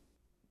went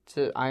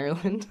to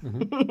Ireland.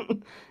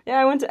 Yeah,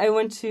 I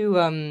went to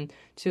a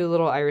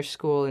little Irish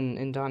school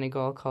in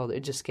Donegal called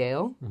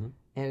Idgescale, and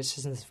it's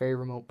just in this very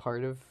remote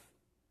part of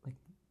like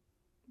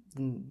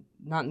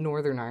not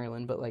Northern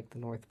Ireland, but like the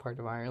north part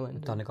of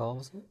Ireland. Donegal,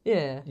 was it?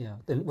 Yeah. Yeah.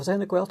 Was it in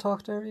the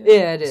Gaeltacht area?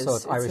 Yeah, it is. So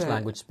it's Irish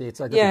language. It's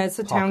like it's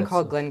a town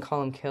called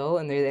Glencolmkill,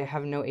 and they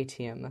have no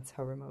ATM. That's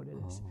how remote it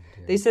is.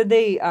 They said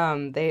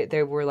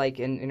they were like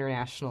in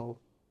international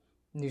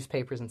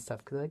newspapers and stuff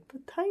because like the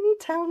tiny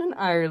town in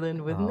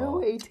Ireland with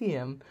no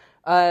ATM.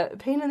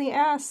 Pain in the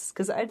ass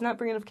because I did not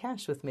bring enough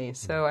cash with me,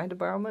 so I had to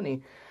borrow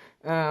money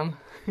from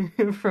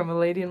a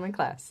lady in my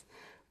class.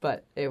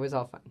 But it was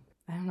all fun.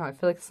 I don't know. I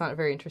feel like it's not a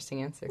very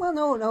interesting answer. Well,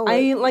 no.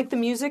 I like the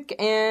music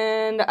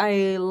and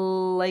I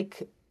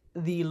like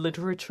the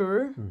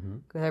literature.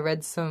 I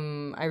read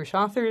some Irish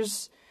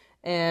authors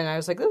and I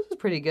was like, this is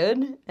pretty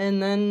good.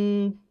 And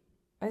then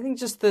I think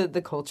just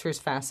the culture is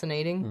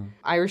fascinating.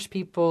 Irish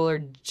people are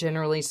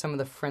generally some of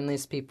the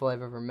friendliest people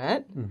I've ever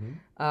met.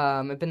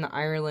 I've been to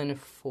Ireland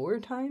 4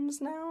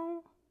 times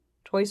now,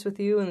 twice with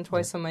you and then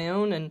twice on my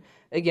own. And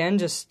again,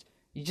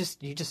 you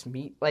just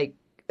meet like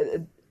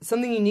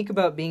something unique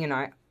about being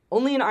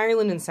only in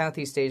Ireland and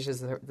Southeast Asia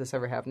has this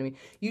ever happened to me.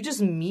 You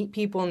just meet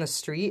people in the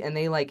street and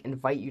they like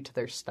invite you to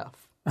their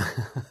stuff.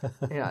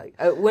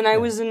 When I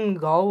was in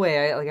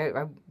Galway,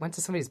 I went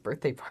to somebody's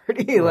birthday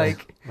party. Right.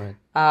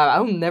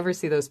 I'll never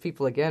see those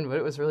people again, but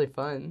it was really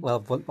fun.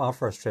 Well, our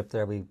first trip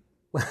there, we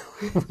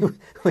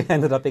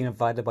ended up being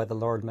invited by the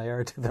Lord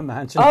Mayor to the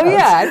mansion. Oh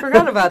yeah, I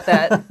forgot about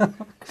that.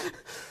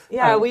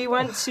 Yeah, we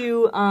went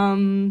to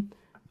when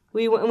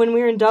we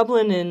were in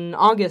Dublin in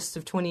August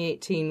of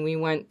 2018. We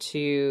went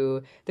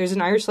to there's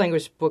an Irish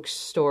language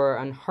bookstore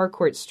on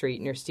Harcourt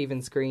Street near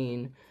Stephen's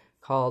Green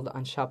called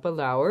An Shapa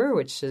Leabhar,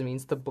 which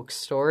means the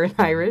bookstore in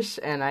Irish,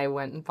 and I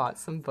went and bought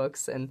some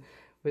books and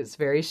was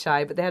very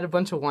shy, but they had a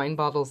bunch of wine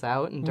bottles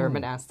out, and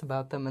Dermot asked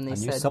about them, and they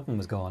said something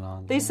was going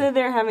on. They said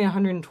they're having a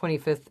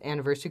 125th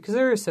anniversary because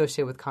they're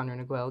associated with Conor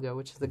na Gaeilge,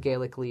 which is the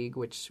Gaelic League,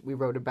 which we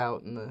wrote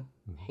about in the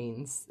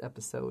Haynes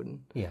episode.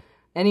 Yeah.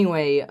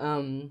 Anyway,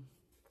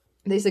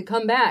 they said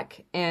come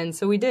back, and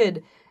so we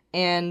did.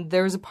 And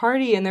there was a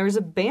party, and there was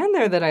a band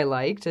there that I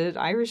liked, an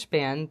Irish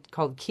band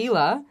called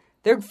Keela.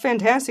 They're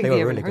fantastic. They if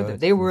you were haven't really heard good. them.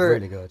 They were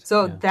really good.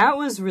 So that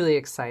was really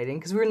exciting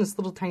because we were in this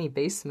little tiny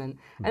basement,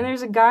 and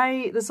there's a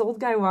guy, this old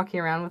guy,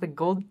 walking around with a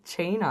gold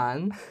chain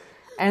on,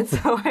 and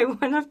so I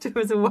went up to him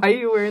and said, "Why are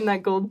you wearing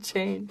that gold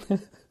chain?"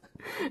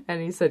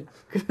 And he said,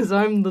 "Because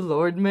I'm the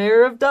Lord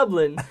Mayor of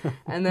Dublin."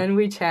 And then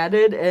we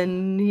chatted,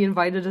 and he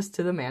invited us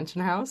to the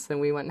Mansion House, and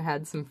we went and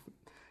had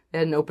they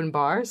had an open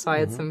bar, so I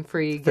had some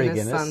free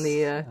Guinness on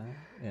the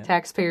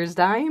taxpayer's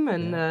dime,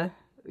 and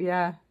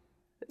yeah.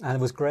 And it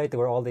was great. There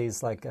were all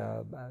these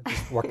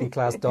just working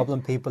class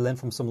Dublin people in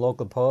from some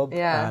local pub,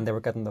 and they were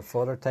getting the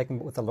photo taken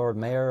with the Lord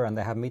Mayor, and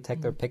they had me take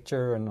their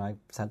picture, and I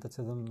sent it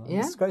to them. It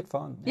was great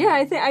fun. Yeah,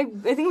 I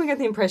think we got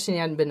the impression he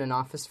hadn't been in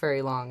office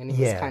very long, and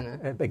he was kind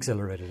of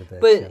exhilarated a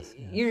bit. But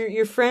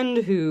your friend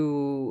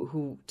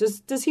who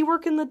does he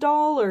work in the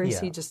Dáil, or is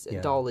he just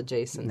Dáil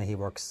adjacent? And he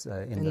works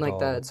in like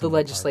Dáil, the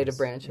legislative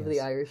branch of the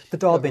Irish. The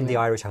Dáil being the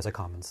Irish House of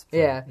Commons.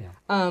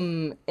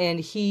 And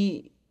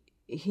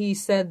he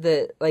said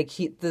that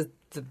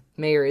the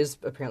mayor is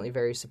apparently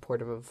very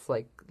supportive of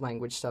like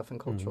language stuff and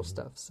cultural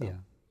stuff. So. Yeah,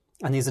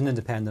 and he's an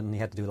independent, and he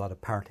had to do a lot of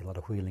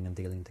wheeling and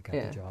dealing to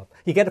get the job.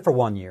 You get it for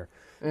 1 year,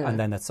 and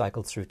then it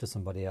cycles through to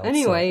somebody else.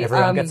 Anyway, so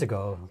everyone gets a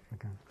go.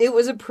 Okay. It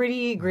was a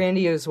pretty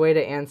grandiose way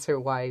to answer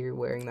why you're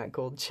wearing that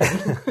gold chain.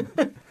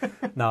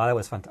 No, that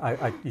was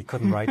fantastic. You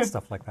couldn't write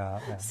stuff like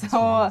that. Yeah,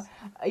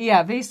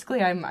 so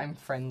basically, I'm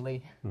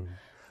friendly.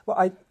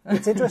 Well,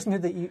 it's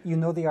interesting that you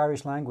know the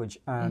Irish language,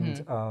 and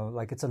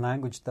it's a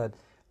language that,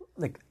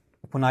 like,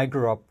 when I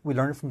grew up, we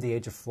learned it from the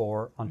age of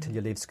 4 until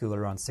you leave school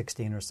around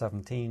 16 or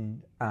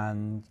 17,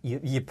 and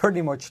you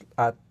pretty much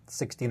at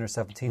 16 or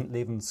 17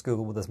 leaving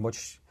school with as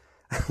much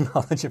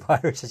knowledge of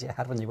Irish as you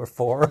had when you were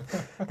 4,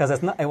 because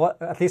it's not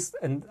at least.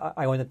 And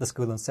I went to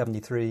school in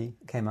 73,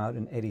 came out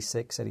in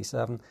 86,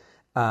 87,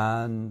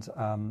 and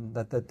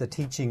that the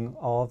teaching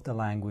of the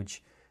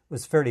language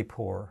was fairly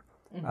poor.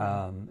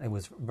 It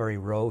was very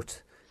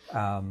rote.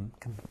 Can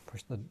I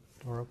push the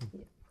door open?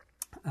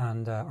 Yeah.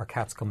 And our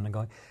cat's coming and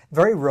going.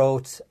 Very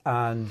rote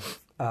and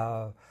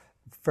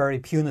very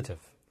punitive.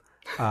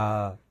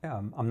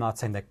 I'm not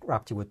saying they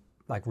wrapped you with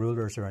like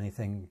rulers or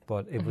anything,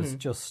 but it was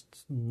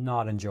just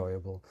not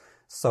enjoyable.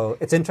 So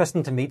it's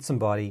interesting to meet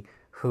somebody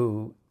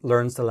who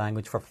learns the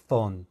language for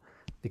fun,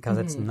 because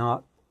it's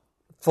not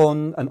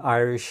fun and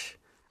Irish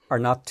are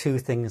not two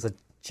things that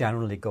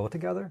generally go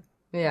together.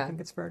 Yeah. I think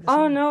it's fair to say.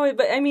 Oh, no,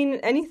 but I mean,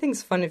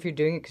 anything's fun if you're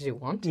doing it because you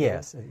want to.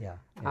 Yes, yeah.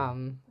 I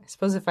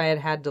suppose if I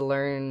had to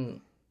learn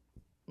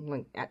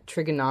like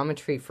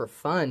trigonometry for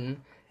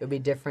fun, it would be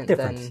different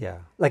than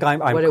Like I'm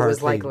what it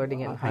was like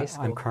learning it in high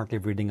school. I'm currently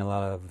reading a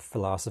lot of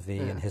philosophy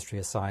and history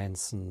of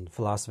science and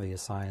philosophy of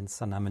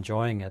science, and I'm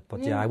enjoying it.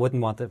 But I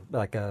wouldn't want a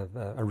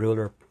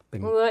ruler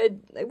being Well,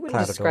 I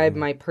wouldn't describe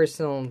my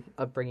personal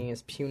upbringing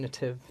as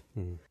punitive.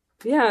 Mm.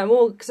 Yeah,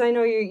 well, because I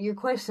know your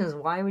question is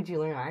why would you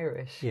learn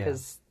Irish?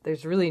 Because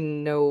there's really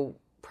no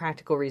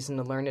practical reason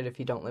to learn it if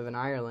you don't live in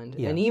Ireland.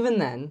 And even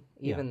then.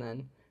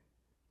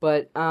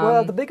 But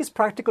well, the biggest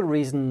practical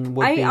reason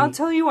would be... I'll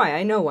tell you why.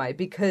 I know why.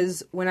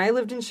 Because when I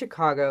lived in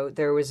Chicago,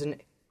 there was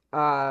an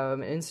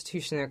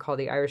institution there called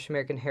the Irish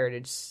American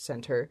Heritage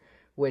Center,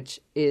 which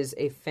is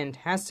a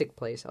fantastic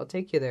place. I'll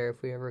take you there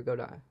if we ever go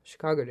to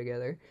Chicago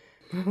together.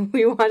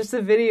 We watched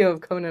the video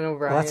of Conan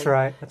O'Brien. That's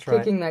right.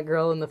 Kicking that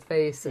girl in the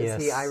face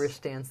as he Irish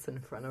danced in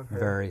front of her.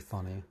 Very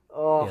funny.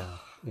 Oh,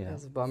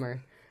 that's a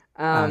bummer.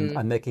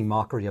 And making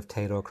mockery of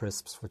Tayto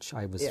crisps, which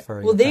I was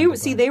very... Well, they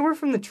were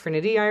from the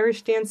Trinity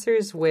Irish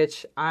Dancers,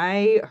 which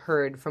I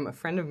heard from a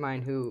friend of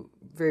mine who,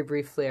 very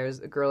briefly, I was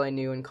a girl I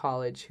knew in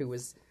college who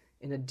was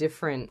in a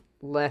different,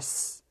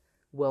 less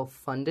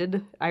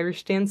well-funded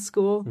Irish dance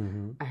school.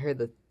 Mm-hmm. I heard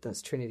that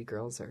those Trinity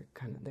girls are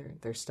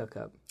they're stuck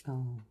up.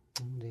 Oh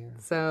dear.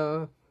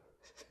 So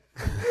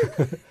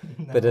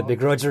Bit of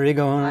begrudgery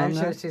going on I'm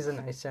sure there. she's a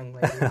nice young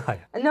lady.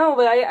 No,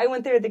 but I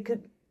went there.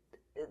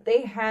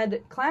 They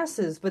had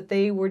classes, but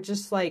they were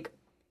just like,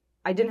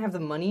 I didn't have the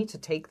money to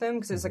take them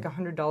because it was like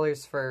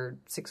 $100 for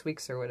 6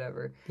 weeks or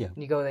whatever. Yeah. And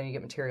you go there and you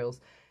get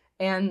materials.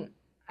 And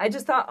I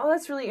just thought, oh,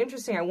 that's really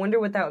interesting. I wonder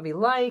what that would be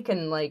like.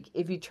 And like,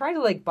 if you try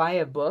to like buy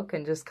a book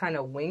and just kind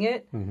of wing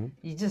it,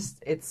 you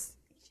just, it's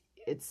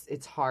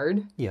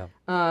hard. Yeah.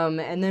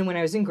 And then when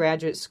I was in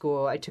graduate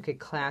school, I took a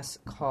class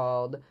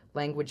called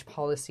Language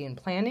Policy and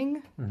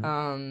Planning.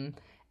 And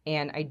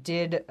I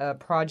did a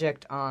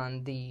project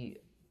on the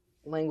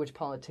language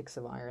politics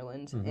of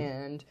Ireland.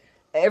 And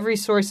every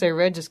source I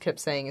read just kept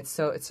saying it's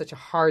such a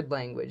hard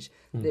language.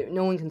 That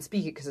no one can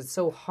speak it because it's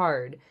so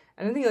hard.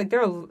 And I think like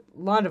there are a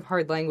lot of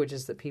hard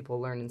languages that people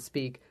learn and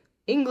speak.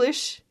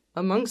 English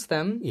amongst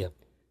them. Yeah.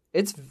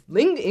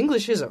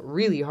 English is a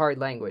really hard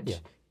language. Yeah.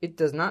 It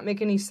does not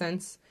make any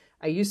sense.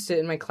 I used to,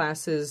 in my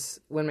classes,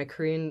 when my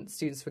Korean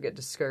students would get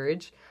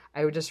discouraged,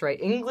 I would just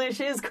write,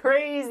 English is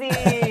crazy!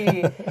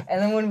 And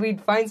then when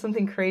we'd find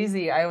something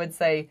crazy, I would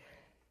say,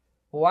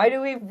 why do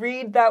we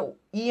read that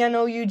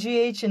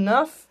ENOUGH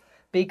enough?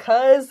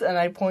 Because, and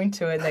I point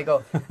to it and they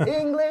go,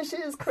 English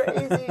is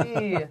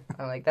crazy!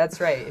 I'm like, that's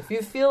right. If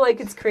you feel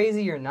like it's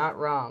crazy, you're not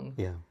wrong.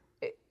 Yeah.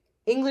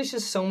 English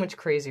is so much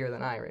crazier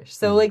than Irish.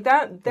 So like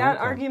that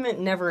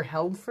argument never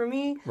held for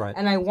me. Right.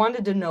 And I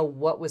wanted to know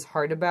what was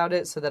hard about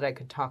it so that I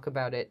could talk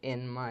about it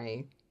in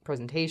my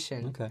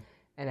presentation. Okay.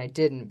 And I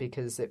didn't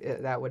because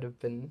that would have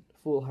been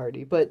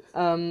foolhardy. But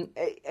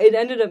it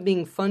ended up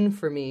being fun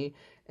for me.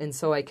 And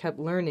so I kept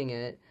learning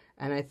it.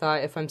 And I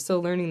thought if I'm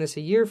still learning this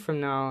a year from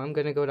now, I'm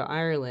going to go to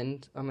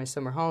Ireland on my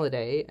summer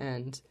holiday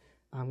and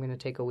I'm going to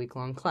take a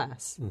week-long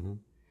class.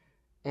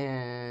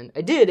 And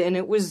I did. And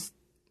it was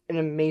an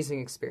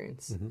amazing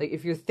experience. Like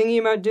if you're thinking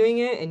about doing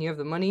it and you have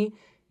the money,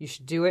 you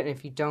should do it. And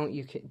if you don't,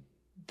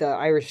 the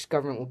Irish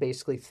government will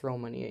basically throw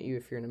money at you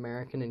if you're an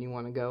American and you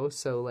want to go.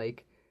 So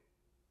like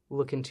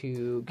look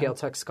into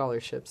Gaeltacht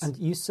scholarships. And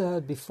you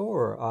said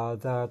before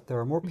that there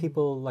are more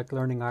people like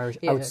learning Irish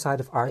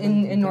outside of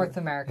Ireland in North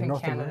America,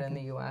 North Canada, America? and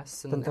the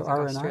US, and Than there I think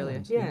are in Australia.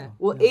 Ireland. Yeah.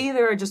 Well,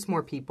 there are just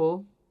more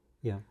people.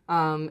 Yeah.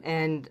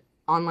 And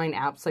online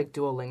apps like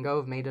Duolingo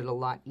have made it a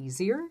lot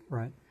easier.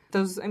 Right.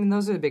 Those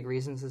are the big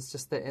reasons. It's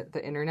just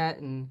the internet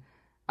and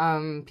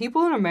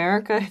people in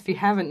America, if you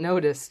haven't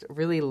noticed,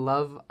 really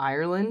love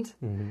Ireland.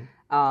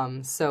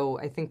 So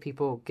I think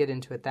people get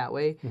into it that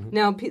way.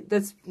 Now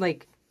that's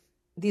like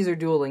these are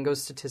Duolingo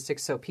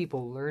statistics, so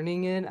people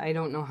learning it. I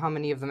don't know how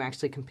many of them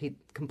actually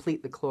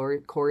complete the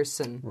course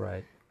and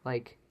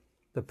like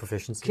the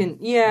proficiency.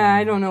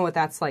 I don't know what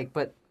that's like,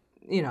 but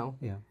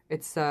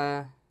it's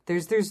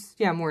there's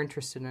more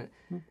interest in it.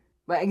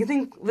 But I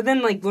think,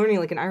 then like learning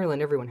like in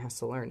Ireland, everyone has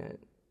to learn it.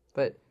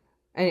 But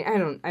I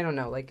don't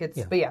know. Like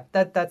it's, but yeah,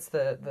 that's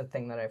the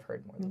thing that I've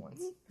heard more than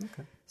once.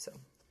 Okay, so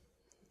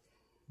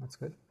that's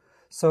good.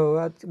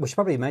 So we should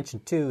probably mention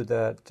too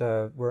that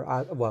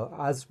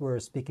as we're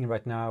speaking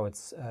right now,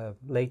 it's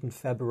late in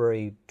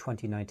February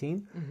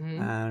 2019,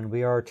 and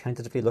we are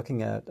tentatively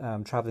looking at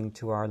traveling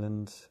to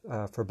Ireland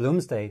for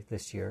Bloomsday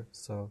this year.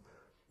 So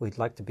we'd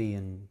like to be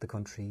in the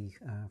country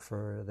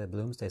for the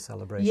Bloomsday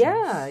celebration.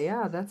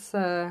 Yeah, that's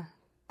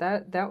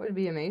that would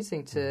be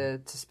amazing to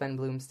spend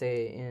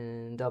Bloomsday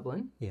in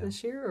Dublin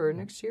this year or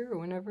next year or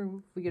whenever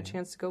we get a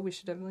chance to go. We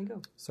should definitely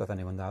go. So if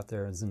anyone out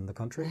there is in the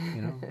country,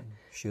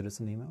 shoot us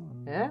an email.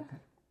 And,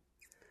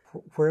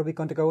 where are we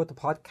going to go with the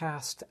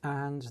podcast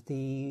and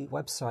the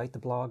website, the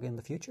blog in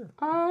the future?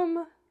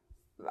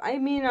 I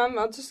mean,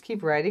 I'll just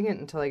keep writing it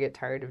until I get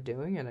tired of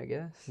doing it, I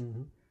guess.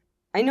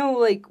 I know,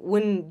 like,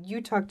 when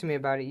you talk to me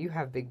about it, you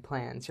have big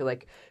plans. You're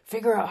like,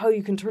 figure out how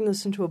you can turn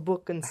this into a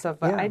book and stuff.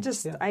 But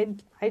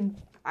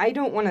I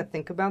don't want to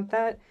think about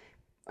that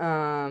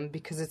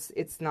because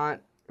it's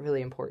not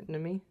really important to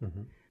me.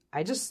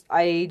 I just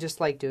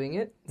like doing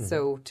it.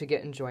 So to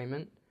get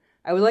enjoyment,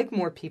 I would like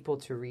more people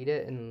to read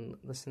it and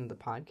listen to the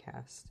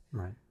podcast.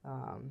 Right.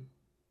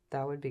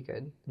 That would be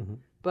good.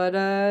 But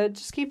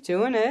just keep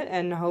doing it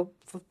and hope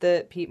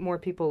that more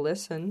people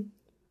listen.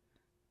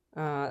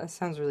 That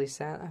sounds really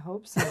sad. I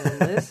hope someone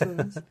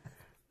listens.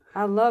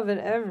 I love it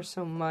ever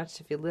so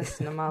much if you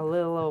listen to my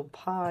little old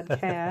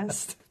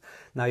podcast.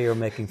 Now you're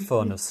making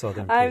fun of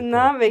Southern people. I'm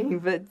not making,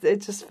 but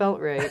it just felt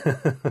right.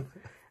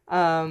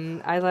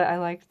 I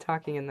like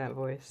talking in that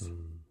voice.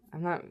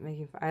 I'm not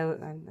making.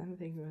 I'm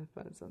making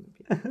fun of Southern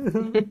people.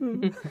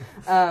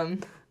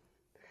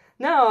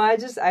 No,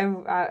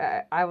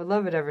 I would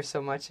love it ever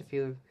so much if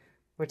you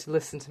were to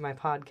listen to my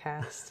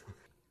podcast.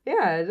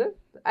 Yeah,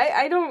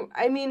 I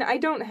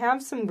don't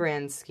have some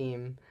grand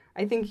scheme.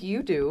 I think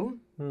you do.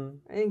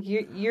 I think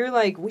you're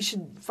like, we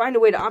should find a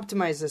way to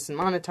optimize this and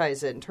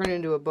monetize it and turn it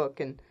into a book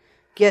and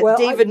get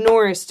David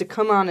Norris to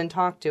come on and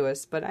talk to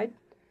us. But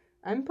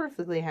I'm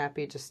perfectly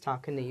happy just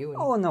talking to you.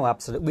 Oh, no,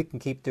 absolutely. We can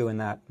keep doing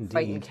that, indeed.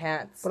 Fighting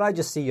cats. But I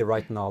just see you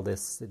writing all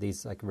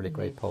these like really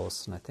great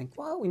posts, and I think,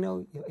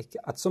 well,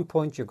 at some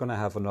point you're going to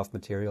have enough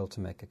material to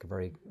make a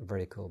very,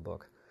 very cool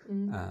book.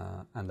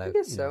 and I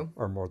guess you so. know,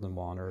 or more than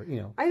one, or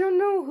you know. I don't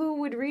know who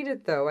would read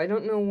it though. I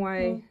don't know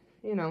why.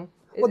 You know,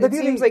 it, Well, the it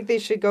beauty- seems like they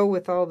should go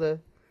with all the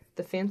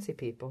fancy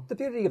people. The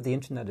beauty of the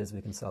internet is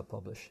we can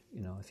self-publish.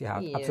 You know, if you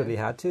Yeah. absolutely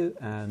had to,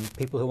 and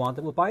people who want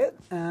it will buy it,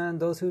 and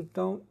those who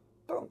don't.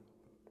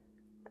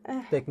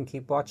 They can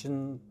keep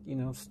watching, you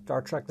know,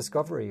 Star Trek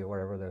Discovery or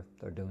whatever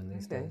they're doing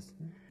these days.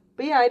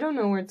 But yeah, I don't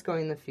know where it's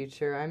going in the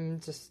future. I'm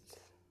just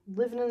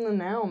living in the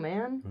now,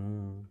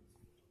 man.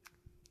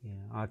 Yeah,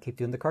 I'll keep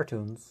doing the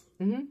cartoons,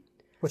 Mm-hmm.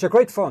 which are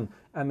great fun.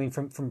 I mean,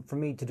 for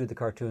me to do the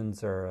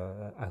cartoons are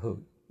a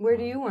hoot. Where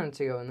do you want it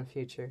to go in the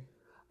future?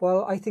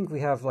 Well, I think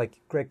we have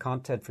like great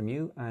content from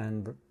you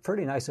and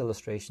fairly nice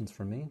illustrations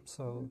from me.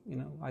 So, you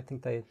know, I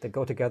think they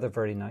go together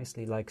very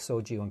nicely, like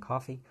soju and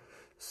coffee.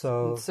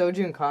 So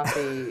Soju and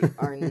coffee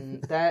are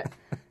that.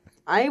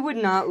 I would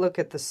not look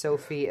at the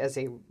Sophie as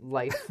a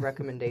life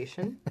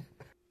recommendation.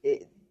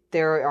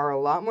 There are a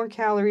lot more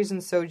calories in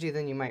soju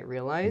than you might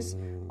realize.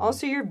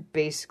 Also, you're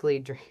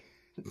basically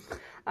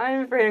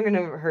I'm afraid I'm going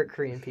to hurt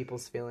Korean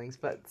people's feelings,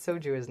 but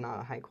soju is not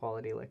a high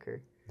quality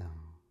liquor.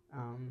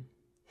 no.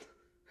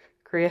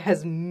 Korea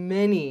has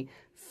many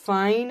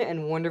fine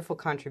and wonderful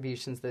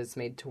contributions that it's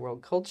made to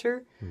world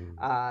culture.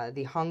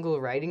 The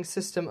Hangul writing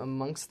system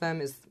amongst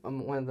them is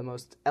one of the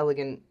most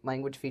elegant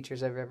language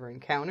features I've ever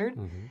encountered.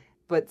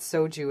 But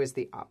soju is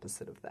the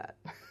opposite of that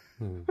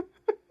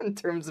in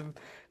terms of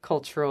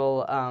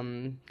cultural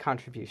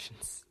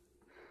contributions.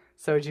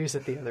 Soju's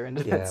at the other end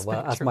of that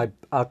spectrum. Well, as my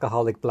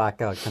alcoholic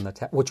blackout can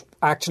attest, which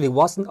actually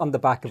wasn't on the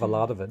back of a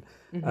lot of it.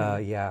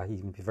 Yeah, you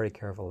can be very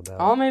careful about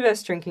All my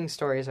best drinking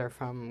stories are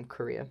from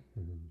Korea.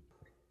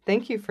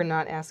 Thank you for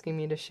not asking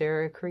me to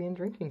share a Korean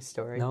drinking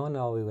story.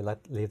 No, we will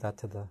leave that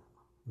to the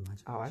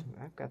imagination. Oh,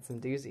 I've got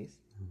some doozies.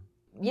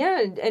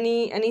 Yeah,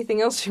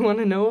 anything else you want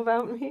to know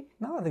about me?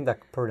 No, I think that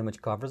pretty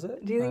much covers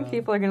it. Do you think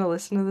people are going to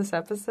listen to this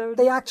episode?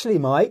 They actually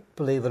might,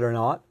 believe it or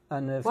not.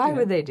 And if, Why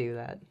would they do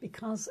that?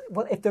 Because,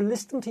 well, if they're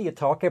listening to you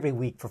talk every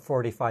week for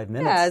 45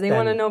 minutes... Yeah, they then,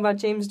 want to know about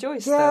James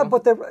Joyce, Yeah, though.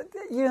 but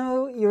you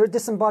know, you're a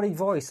disembodied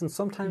voice, and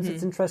sometimes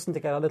it's interesting to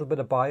get a little bit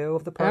of bio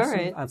of the person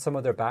right. and some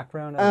of their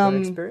background and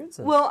their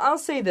experiences. Well, I'll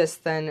say this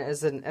then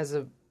as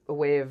a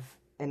way of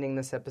ending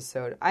this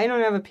episode. I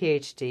don't have a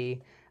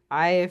PhD.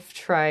 I've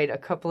tried a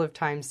couple of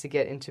times to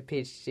get into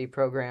PhD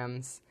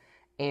programs,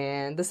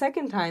 and the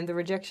second time, the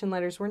rejection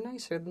letters were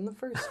nicer than the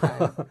first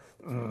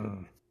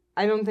time.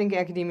 I don't think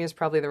academia is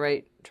probably the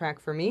right track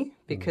for me,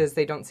 because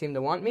they don't seem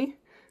to want me.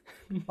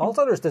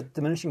 Also, there's the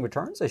diminishing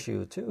returns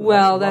issue, too.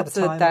 Well,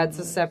 Like, that's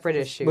a separate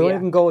issue. We won't yeah.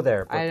 even go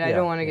there. But I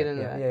don't want to get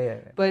into that.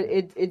 Yeah. But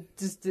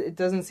it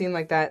doesn't seem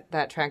like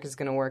that track is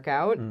going to work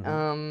out.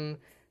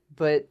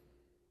 But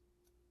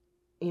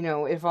you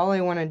know, if all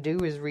I want to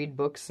do is read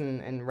books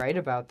and write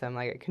about them,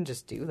 like I can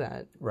just do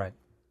that. Right.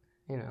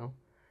 You know.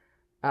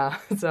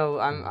 So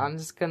I'm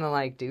just gonna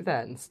like do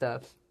that and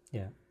stuff.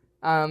 Yeah.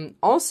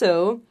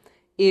 Also,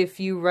 if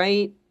you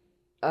write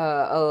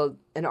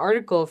an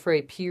article for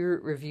a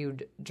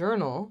peer-reviewed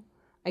journal,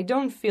 I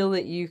don't feel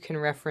that you can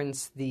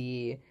reference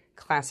the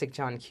classic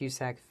John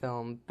Cusack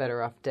film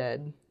Better Off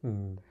Dead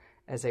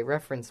as a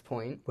reference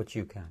point. But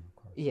you can, of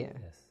course. Yeah.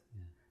 Yes.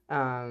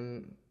 Yeah.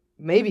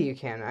 Maybe you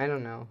can. I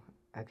don't know,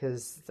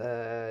 because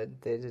they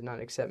did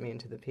not accept me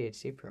into the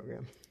PhD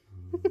program.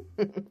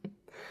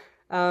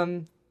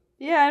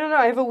 Yeah, I don't know.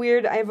 I have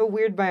a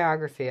weird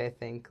biography, I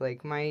think.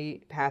 Like,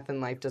 my path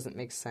in life doesn't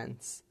make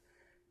sense.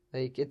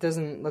 Like, it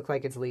doesn't look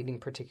like it's leading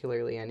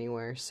particularly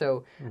anywhere.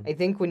 So I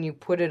think when you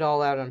put it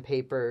all out on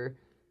paper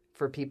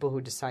for people who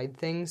decide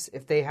things,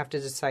 if they have to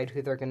decide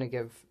who they're going to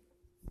give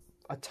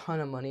a ton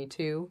of money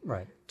to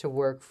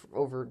work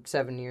over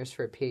 7 years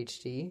for a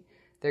PhD,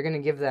 they're going to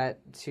give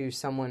that to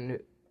someone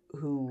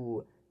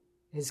who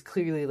has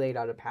clearly laid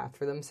out a path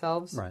for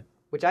themselves,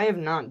 which I have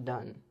not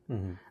done.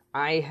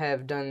 I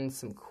have done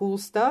some cool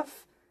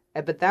stuff,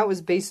 but that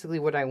was basically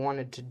what I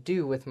wanted to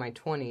do with my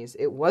 20s.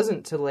 It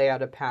wasn't to lay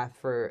out a path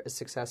for a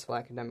successful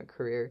academic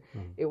career.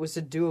 It was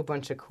to do a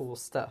bunch of cool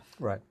stuff.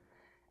 Right.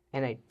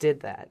 And I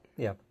did that.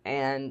 Yeah.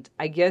 And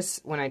I guess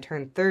when I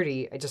turned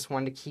 30, I just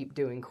wanted to keep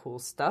doing cool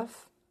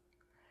stuff.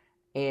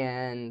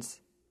 And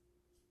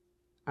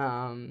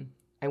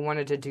I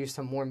wanted to do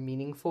some more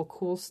meaningful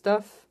cool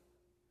stuff.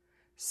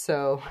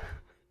 So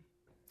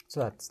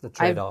that's the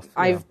trade-off.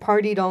 I've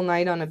partied all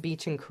night on a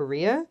beach in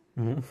Korea.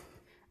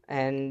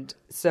 And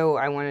so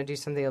I want to do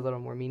something a little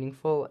more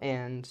meaningful,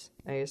 and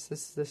I guess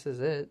this is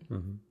it.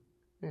 You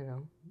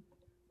know,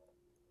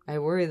 I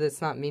worry that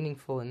it's not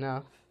meaningful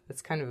enough.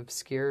 It's kind of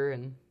obscure,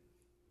 and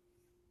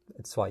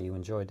it's what you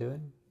enjoy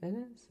doing. It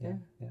is, yeah.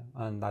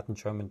 And that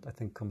enjoyment, I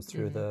think, comes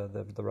through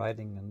the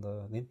writing and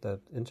the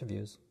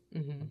interviews.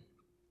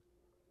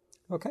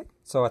 Okay,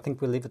 so I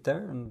think we'll leave it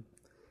there, and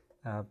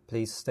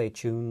please stay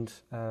tuned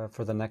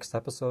for the next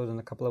episode in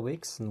a couple of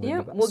weeks. And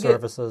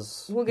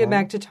we'll get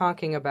back to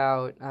talking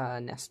about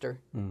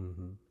Nestor. I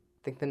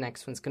think the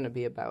next one's going to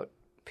be about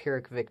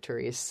Pyrrhic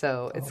victories,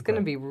 so it's going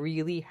to be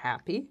really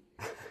happy.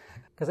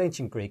 Because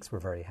ancient Greeks were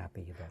very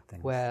happy about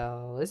things.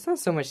 Well, it's not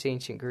so much the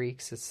ancient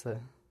Greeks, it's the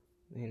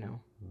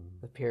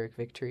the Pyrrhic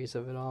victories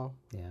of it all.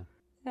 Yeah.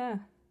 Yeah.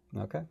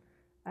 Okay.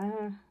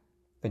 Uh,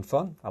 Been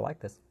fun. I like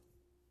this.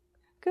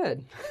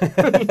 Good.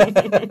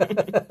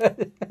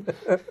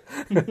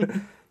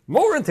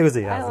 More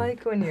enthusiasm. I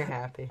like when you're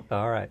happy.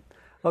 All right.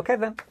 Okay,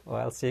 then.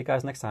 Well, I'll see you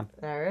guys next time.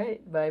 All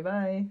right.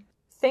 Bye-bye.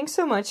 Thanks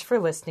so much for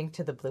listening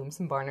to the Blooms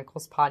and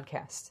Barnacles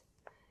podcast.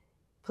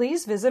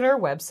 Please visit our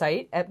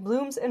website at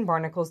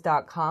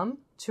bloomsandbarnacles.com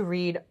to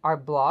read our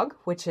blog,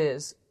 which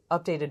is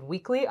updated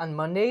weekly on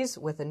Mondays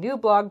with a new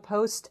blog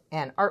post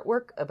and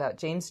artwork about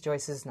James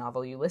Joyce's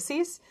novel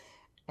Ulysses.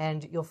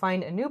 And you'll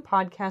find a new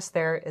podcast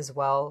there as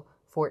well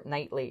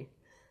fortnightly.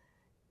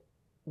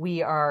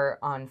 We are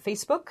on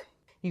Facebook.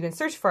 You can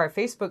search for our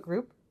Facebook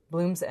group,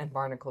 Blooms and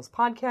Barnacles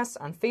Podcast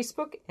on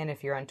Facebook. And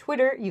if you're on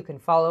Twitter, you can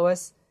follow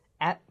us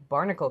at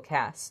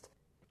BarnacleCast.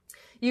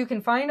 You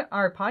can find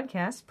our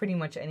podcast pretty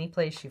much any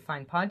place you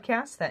find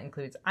podcasts. That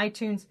includes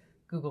iTunes,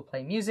 Google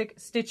Play Music,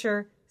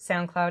 Stitcher,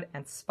 SoundCloud,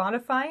 and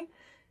Spotify.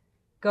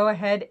 Go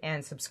ahead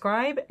and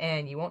subscribe,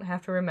 and you won't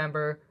have to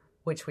remember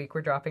which week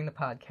we're dropping the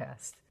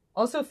podcast.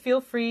 Also,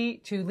 feel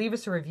free to leave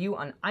us a review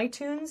on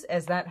iTunes,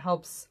 as that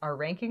helps our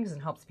rankings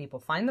and helps people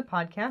find the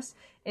podcast.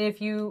 And if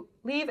you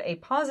leave a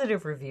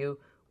positive review,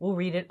 we'll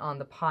read it on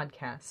the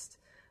podcast.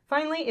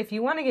 Finally, if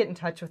you want to get in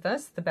touch with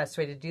us, the best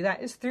way to do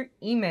that is through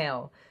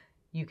email.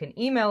 You can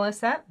email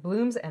us at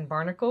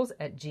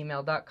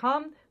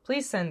bloomsandbarnacles@gmail.com.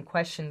 Please send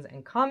questions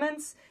and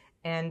comments,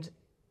 and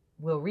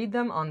we'll read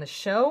them on the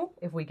show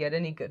if we get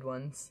any good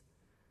ones.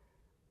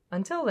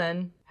 Until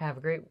then, have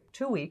a great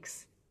 2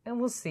 weeks, and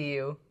we'll see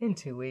you in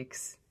 2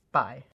 weeks. Bye.